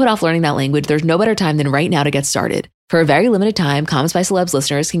 Don't put off learning that language. There's no better time than right now to get started. For a very limited time, Comments by Celebs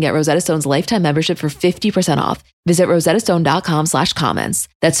listeners can get Rosetta Stone's lifetime membership for 50% off. Visit rosettastone.com/comments.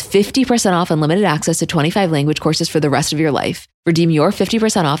 That's 50% off unlimited access to 25 language courses for the rest of your life. Redeem your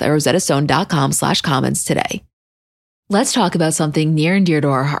 50% off at rosettastone.com/comments today. Let's talk about something near and dear to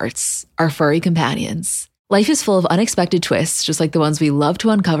our hearts, our furry companions. Life is full of unexpected twists, just like the ones we love to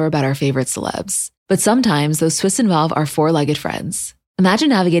uncover about our favorite celebs. But sometimes those twists involve our four-legged friends. Imagine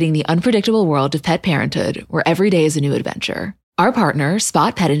navigating the unpredictable world of pet parenthood, where every day is a new adventure. Our partner,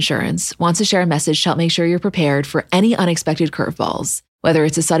 Spot Pet Insurance, wants to share a message to help make sure you're prepared for any unexpected curveballs, whether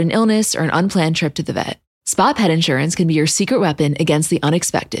it's a sudden illness or an unplanned trip to the vet. Spot Pet Insurance can be your secret weapon against the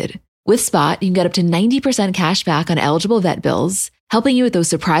unexpected. With Spot, you can get up to 90% cash back on eligible vet bills, helping you with those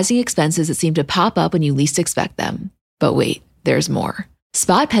surprising expenses that seem to pop up when you least expect them. But wait, there's more.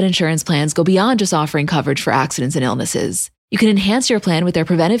 Spot Pet Insurance plans go beyond just offering coverage for accidents and illnesses. You can enhance your plan with their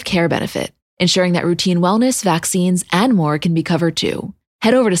preventive care benefit, ensuring that routine wellness, vaccines, and more can be covered too.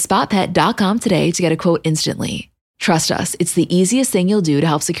 Head over to spotpet.com today to get a quote instantly. Trust us, it's the easiest thing you'll do to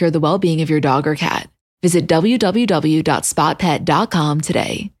help secure the well-being of your dog or cat. Visit www.spotpet.com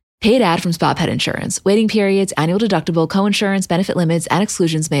today. Paid ad from Spot Pet Insurance. Waiting periods, annual deductible, coinsurance, benefit limits, and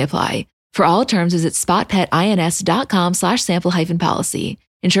exclusions may apply. For all terms, visit spotpetins.com/sample-policy.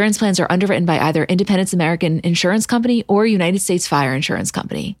 Insurance plans are underwritten by either Independence American Insurance Company or United States Fire Insurance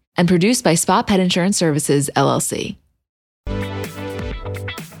Company and produced by Spot Pet Insurance Services, LLC.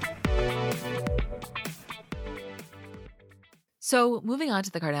 So moving on to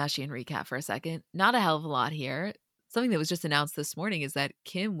the Kardashian recap for a second, not a hell of a lot here. Something that was just announced this morning is that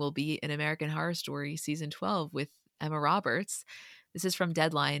Kim will be in American Horror Story Season 12 with Emma Roberts. This is from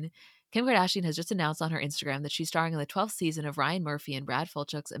Deadline. Kim Kardashian has just announced on her Instagram that she's starring in the 12th season of Ryan Murphy and Brad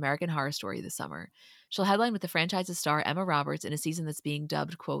Falchuk's American Horror Story this summer. She'll headline with the franchise's star Emma Roberts in a season that's being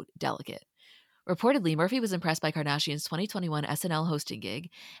dubbed, quote, delicate. Reportedly, Murphy was impressed by Kardashian's 2021 SNL hosting gig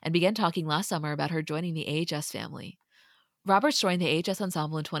and began talking last summer about her joining the AHS family. Roberts joined the AHS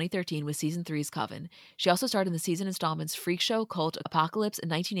ensemble in 2013 with Season 3's Coven. She also starred in the season installments Freak Show, Cult, Apocalypse, and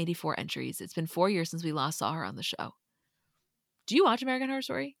 1984 entries. It's been 4 years since we last saw her on the show. Do you watch American Horror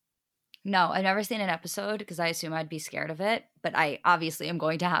Story? No, I've never seen an episode because I assume I'd be scared of it, but I obviously am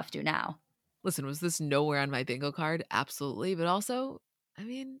going to have to now. Listen, was this nowhere on my bingo card? Absolutely. But also, I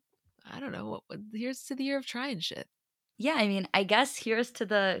mean, I don't know. Here's to the year of trying shit. Yeah, I mean, I guess here's to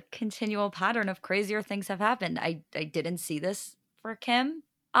the continual pattern of crazier things have happened. I didn't see this for Kim.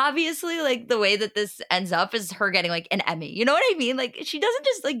 Obviously, like the way that this ends up is her getting like an Emmy. You know what I mean? Like she doesn't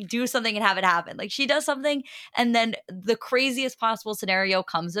just like do something and have it happen. Like she does something and then the craziest possible scenario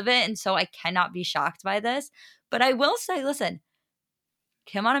comes of it. And so I cannot be shocked by this. But I will say, listen,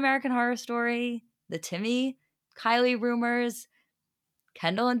 Kim on American Horror Story, the Timmy, Kylie rumors,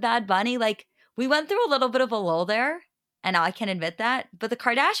 Kendall and Bad Bunny. Like we went through a little bit of a lull there. And I can admit that. But the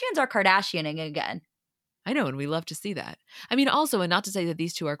Kardashians are Kardashianing again. I know, and we love to see that. I mean, also, and not to say that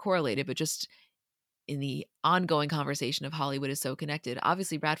these two are correlated, but just in the ongoing conversation of Hollywood is so connected.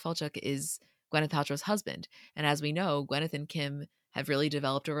 Obviously, Brad Falchuk is Gwyneth Paltrow's husband. And as we know, Gwyneth and Kim have really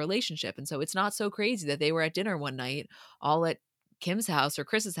developed a relationship. And so it's not so crazy that they were at dinner one night, all at Kim's house or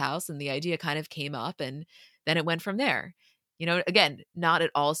Chris's house, and the idea kind of came up, and then it went from there. You know, again, not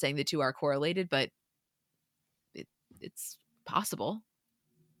at all saying the two are correlated, but it's possible.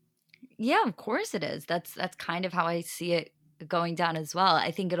 Yeah, of course it is. That's kind of how I see it going down as well.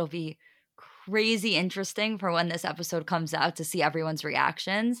 I think it'll be crazy interesting for when this episode comes out to see everyone's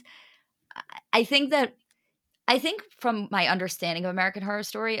reactions. I think from my understanding of American Horror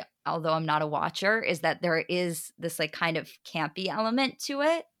Story, although I'm not a watcher, is that there is this like kind of campy element to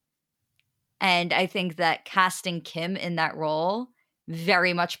it. And I think that casting Kim in that role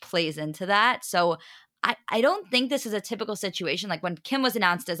very much plays into that. So I don't think this is a typical situation. Like when Kim was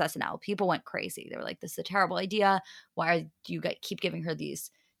announced as SNL, people went crazy. They were like, this is a terrible idea. Why do you guys keep giving her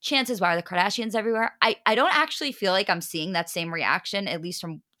these chances? Why are the Kardashians everywhere? I don't actually feel like I'm seeing that same reaction, at least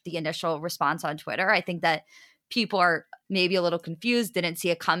from the initial response on Twitter. I think that people are maybe a little confused, didn't see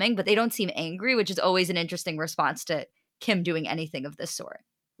it coming, but they don't seem angry, which is always an interesting response to Kim doing anything of this sort.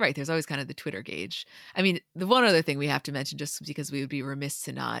 Right. There's always kind of the Twitter gauge. I mean, the one other thing we have to mention, just because we would be remiss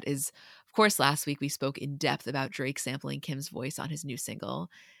to not, is, of course, last week we spoke in depth about Drake sampling Kim's voice on his new single.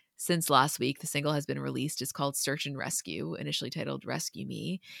 Since last week, the single has been released. It's called Search and Rescue, initially titled Rescue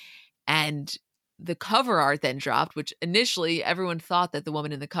Me. And the cover art then dropped, which initially everyone thought that the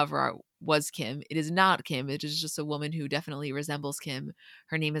woman in the cover art was Kim. It is not Kim. It is just a woman who definitely resembles Kim.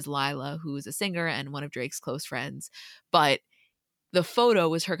 Her name is Lila, who is a singer and one of Drake's close friends. But the photo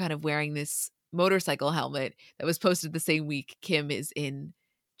was her kind of wearing this motorcycle helmet that was posted the same week Kim is in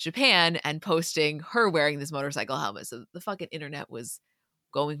Japan and posting her wearing this motorcycle helmet. So the fucking internet was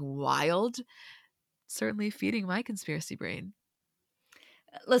going wild. Certainly feeding my conspiracy brain.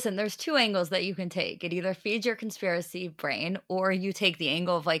 Listen, there's two angles that you can take. It either feeds your conspiracy brain, or you take the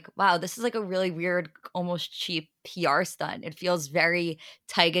angle of like, wow, this is like a really weird, almost cheap PR stunt. It feels very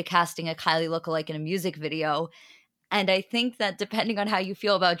Tyga casting a Kylie lookalike in a music video. And I think that depending on how you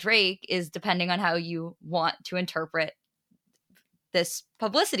feel about Drake is depending on how you want to interpret this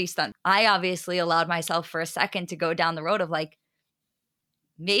publicity stunt. I obviously allowed myself for a second to go down the road of like,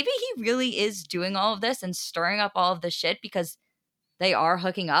 maybe he really is doing all of this and stirring up all of this shit because they are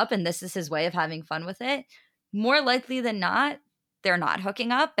hooking up and this is his way of having fun with it. More likely than not, they're not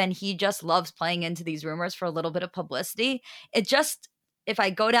hooking up and he just loves playing into these rumors for a little bit of publicity. It just, if I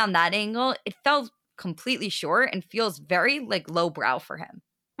go down that angle, it felt completely short and feels very like lowbrow for him.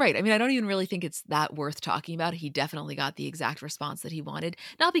 Right. I mean, I don't even really think it's that worth talking about. He definitely got the exact response that he wanted.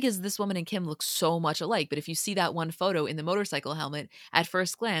 Not because this woman and Kim look so much alike, but if you see that one photo in the motorcycle helmet, at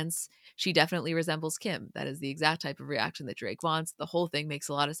first glance, she definitely resembles Kim. That is the exact type of reaction that Drake wants. The whole thing makes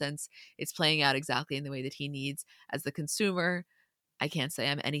a lot of sense. It's playing out exactly in the way that he needs. As the consumer, I can't say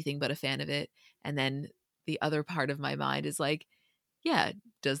I'm anything but a fan of it. And then the other part of my mind is like, yeah,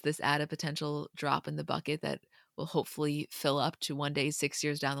 does this add a potential drop in the bucket that will hopefully fill up to one day, 6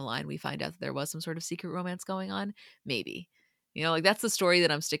 years down the line, we find out that there was some sort of secret romance going on? Maybe. You know, like that's the story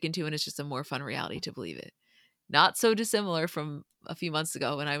that I'm sticking to, and it's just a more fun reality to believe it. Not so dissimilar from a few months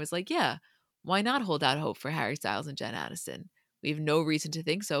ago when I was like, yeah, why not hold out hope for Harry Styles and Jen Aniston? We have no reason to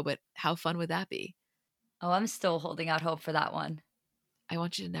think so, but how fun would that be? Oh, I'm still holding out hope for that one. I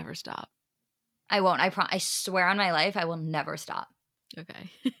want you to never stop. I won't. I swear on my life, I will never stop.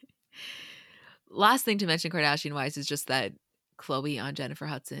 Okay. Last thing to mention Kardashian-wise is just that Khloe on Jennifer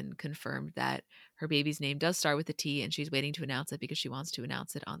Hudson confirmed that her baby's name does start with a T, and she's waiting to announce it because she wants to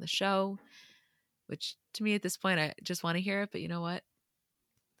announce it on the show, which to me at this point, I just want to hear it. But you know what?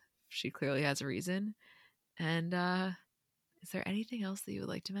 She clearly has a reason. And is there anything else that you would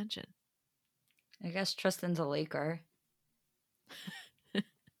like to mention? I guess Tristan's a Laker.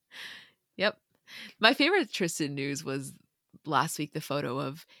 Yep. My favorite Tristan news was last week, the photo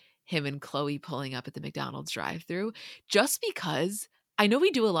of him and Khloe pulling up at the McDonald's drive-thru, just because I know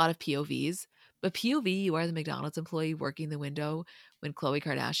we do a lot of POVs, but POV, you are the McDonald's employee working the window when Khloe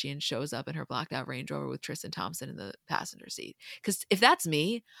Kardashian shows up in her blacked out Range Rover with Tristan Thompson in the passenger seat. Because if that's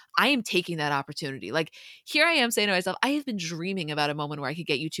me, I am taking that opportunity. Like, here I am saying to myself, I have been dreaming about a moment where I could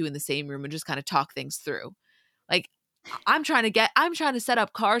get you two in the same room and just kind of talk things through. Like, I'm trying to set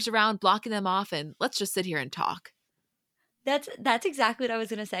up cars around, blocking them off, and let's just sit here and talk. That's exactly what I was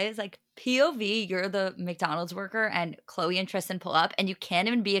going to say. Is like POV, you're the McDonald's worker and Khloe and Tristan pull up and you can't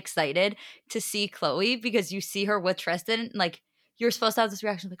even be excited to see Khloe because you see her with Tristan. Like you're supposed to have this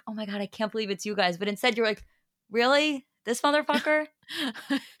reaction like, oh my God, I can't believe it's you guys. But instead you're like, really? This motherfucker?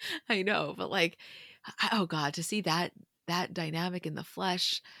 I know, but like, oh God, to see that dynamic in the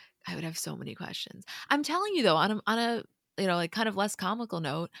flesh, I would have so many questions. I'm telling you though, on a you know, like kind of less comical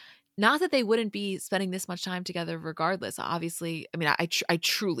note, not that they wouldn't be spending this much time together regardless. Obviously, I mean, I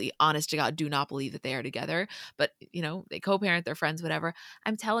truly, honest to God, do not believe that they are together. But, you know, they co-parent, they're friends, whatever.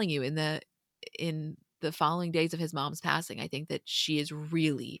 I'm telling you, in the following days of his mom's passing, I think that she is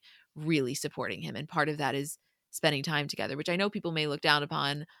really, really supporting him. And part of that is spending time together, which I know people may look down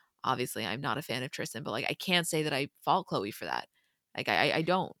upon. Obviously, I'm not a fan of Tristan, but like I can't say that I fault Khloe for that. Like I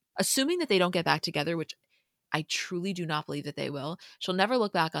don't. Assuming that they don't get back together, which I truly do not believe that they will. She'll never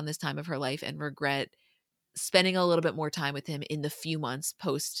look back on this time of her life and regret spending a little bit more time with him in the few months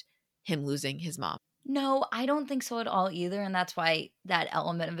post him losing his mom. No, I don't think so at all either. And that's why that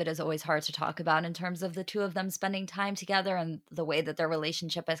element of it is always hard to talk about in terms of the two of them spending time together and the way that their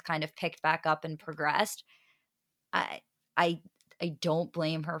relationship has kind of picked back up and progressed. I don't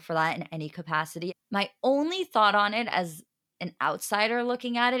blame her for that in any capacity. My only thought on it as an outsider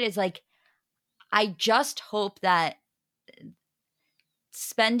looking at it is like, I just hope that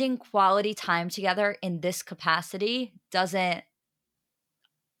spending quality time together in this capacity doesn't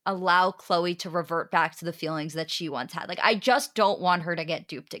allow Khloe to revert back to the feelings that she once had. Like, I just don't want her to get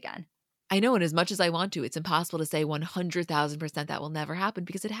duped again. I know, and as much as I want to, it's impossible to say 100,000% that will never happen,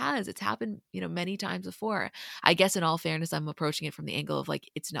 because it has. It's happened, many times before. I guess in all fairness, I'm approaching it from the angle of like,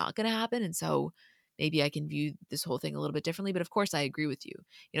 it's not going to happen. And so maybe I can view this whole thing a little bit differently. But of course, I agree with you.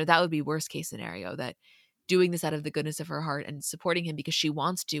 That would be worst case scenario, that doing this out of the goodness of her heart and supporting him because she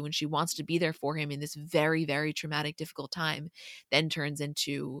wants to, and she wants to be there for him in this very, very traumatic, difficult time, then turns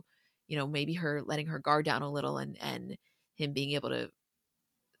into, maybe her letting her guard down a little and him being able to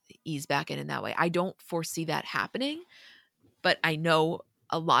ease back in that way. I don't foresee that happening, but I know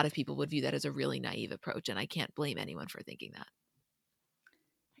a lot of people would view that as a really naive approach, and I can't blame anyone for thinking that.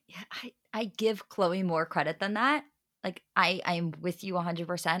 Yeah, I give Khloe more credit than that. Like, I'm with you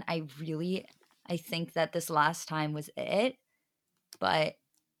 100%. I think that this last time was it. But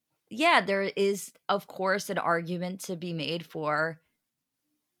yeah, there is, of course, an argument to be made for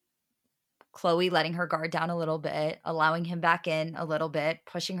Khloe letting her guard down a little bit, allowing him back in a little bit,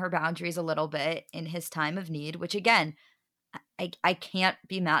 pushing her boundaries a little bit in his time of need, which again, I can't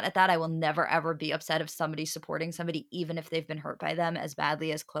be mad at that. I will never, ever be upset if somebody's supporting somebody, even if they've been hurt by them as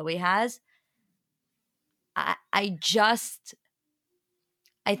badly as Khloe has. I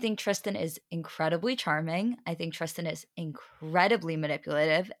think Tristan is incredibly charming. I think Tristan is incredibly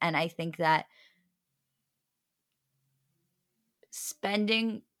manipulative. And I think that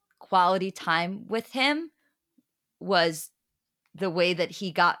spending quality time with him was the way that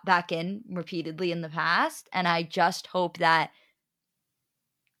he got back in repeatedly in the past. And I just hope that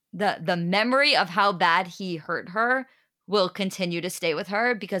the memory of how bad he hurt her will continue to stay with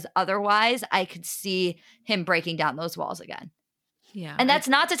her, because otherwise I could see him breaking down those walls again. Yeah. And that's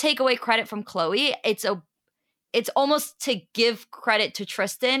not to take away credit from Khloe. It's almost to give credit to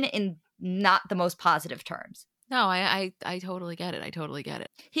Tristan in not the most positive terms. No, I totally get it. I totally get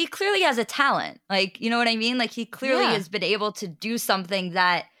it. He clearly has a talent. Like, you know what I mean? Like, he clearly has been able to do something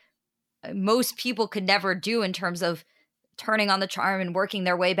that most people could never do in terms of turning on the charm and working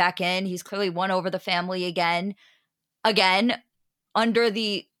their way back in. He's clearly won over the family again, under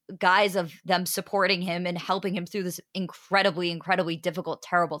the guise of them supporting him and helping him through this incredibly, incredibly difficult,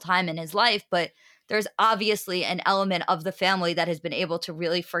 terrible time in his life. But there's obviously an element of the family that has been able to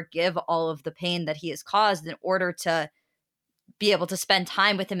really forgive all of the pain that he has caused in order to be able to spend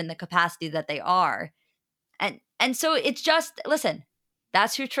time with him in the capacity that they are. And so it's just, listen,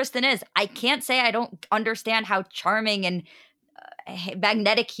 that's who Tristan is. I can't say I don't understand how charming and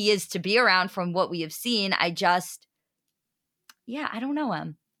magnetic he is to be around from what we have seen. I don't know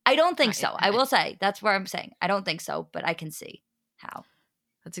him. I don't think so. I will say, that's where I'm saying. I don't think so, but I can see how.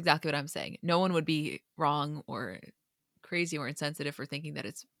 That's exactly what I'm saying. No one would be wrong or crazy or insensitive for thinking that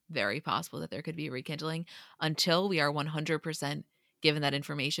it's very possible that there could be a rekindling. Until we are 100% given that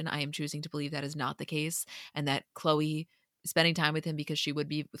information, I am choosing to believe that is not the case, and that Khloe spending time with him because she would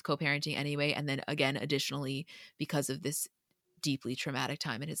be with co-parenting anyway, and then again, additionally, because of this deeply traumatic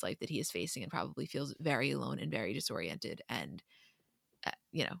time in his life that he is facing and probably feels very alone and very disoriented, and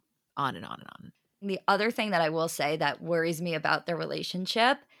on and on and on. The other thing that I will say that worries me about their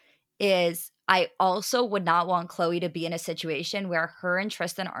relationship is I also would not want Khloe to be in a situation where her and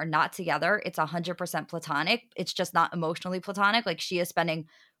Tristan are not together. It's 100% platonic. It's just not emotionally platonic. Like, she is spending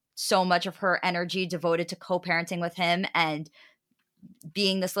so much of her energy devoted to co-parenting with him and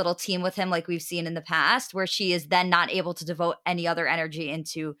being this little team with him, like we've seen in the past, where she is then not able to devote any other energy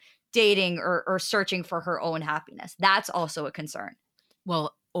into dating or searching for her own happiness. That's also a concern.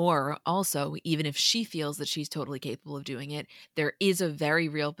 Well, or also, even if she feels that she's totally capable of doing it, there is a very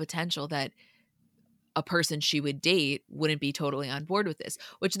real potential that a person she would date wouldn't be totally on board with this,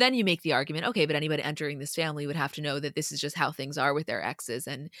 which then you make the argument, okay, but anybody entering this family would have to know that this is just how things are with their exes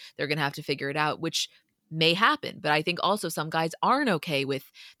and they're going to have to figure it out, which may happen. But I think also some guys aren't okay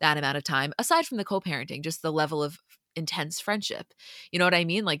with that amount of time, aside from the co-parenting, just the level of intense friendship. You know what I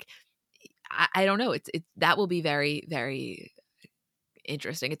mean? Like, I don't know. It's that will be very, very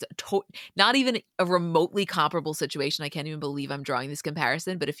interesting. It's not even a remotely comparable situation. I can't even believe I'm drawing this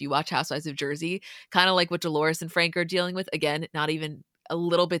comparison, but if you watch Housewives of Jersey, kind of like what Dolores and Frank are dealing with, again, not even a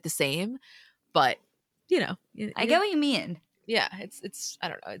little bit the same, but I get what you mean. Yeah, it's I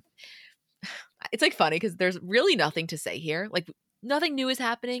don't know. It's like funny because there's really nothing to say here. Like, nothing new is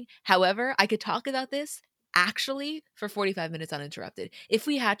happening. However, I could talk about this actually for 45 minutes uninterrupted. If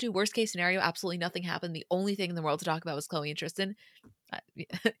we had to, worst case scenario, absolutely nothing happened. The only thing in the world to talk about was Khloe and Tristan.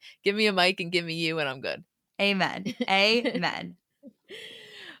 Give me a mic and give me you and I'm good. Amen. Amen.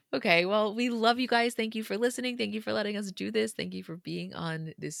 Okay, well, we love you guys. Thank you for listening. Thank you for letting us do this. Thank you for being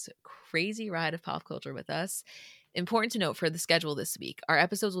on this crazy ride of pop culture with us. Important to note for the schedule this week, our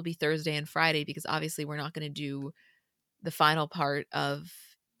episodes will be Thursday and Friday because obviously we're not going to do the final part of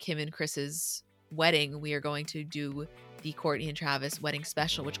Kim and Chris's wedding. We are going to do the Kourtney and Travis wedding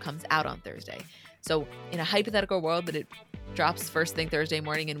special, which comes out on Thursday. So in a hypothetical world that it drops first thing Thursday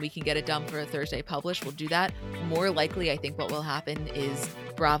morning and we can get it done for a Thursday publish, we'll do that. More likely, I think what will happen is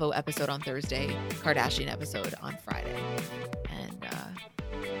Bravo episode on Thursday, Kardashian episode on Friday. And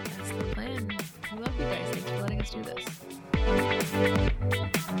that's the plan. We love you guys. Thanks for letting us do this.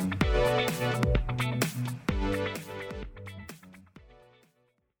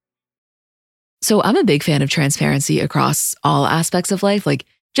 So I'm a big fan of transparency across all aspects of life. Like,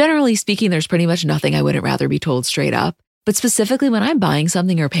 generally speaking, there's pretty much nothing I wouldn't rather be told straight up. But specifically when I'm buying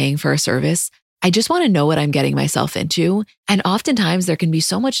something or paying for a service, I just want to know what I'm getting myself into. And oftentimes there can be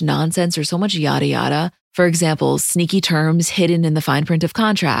so much nonsense or so much yada yada. For example, sneaky terms hidden in the fine print of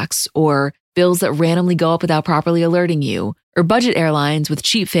contracts, or bills that randomly go up without properly alerting you, or budget airlines with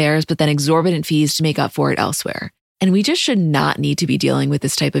cheap fares but then exorbitant fees to make up for it elsewhere. And we just should not need to be dealing with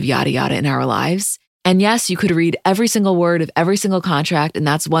this type of yada yada in our lives. And yes, you could read every single word of every single contract, and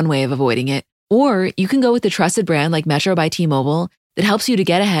that's one way of avoiding it. Or you can go with the trusted brand like Metro by T-Mobile that helps you to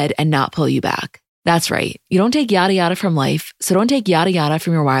get ahead and not pull you back. That's right. You don't take yada yada from life, so don't take yada yada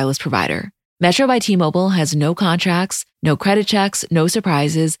from your wireless provider. Metro by T-Mobile has no contracts, no credit checks, no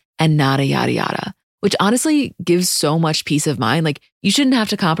surprises, and nada yada yada, which honestly gives so much peace of mind. Like, you shouldn't have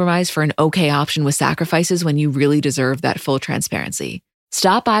to compromise for an okay option with sacrifices when you really deserve that full transparency.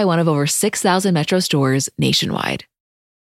 Stop by one of over 6,000 Metro stores nationwide.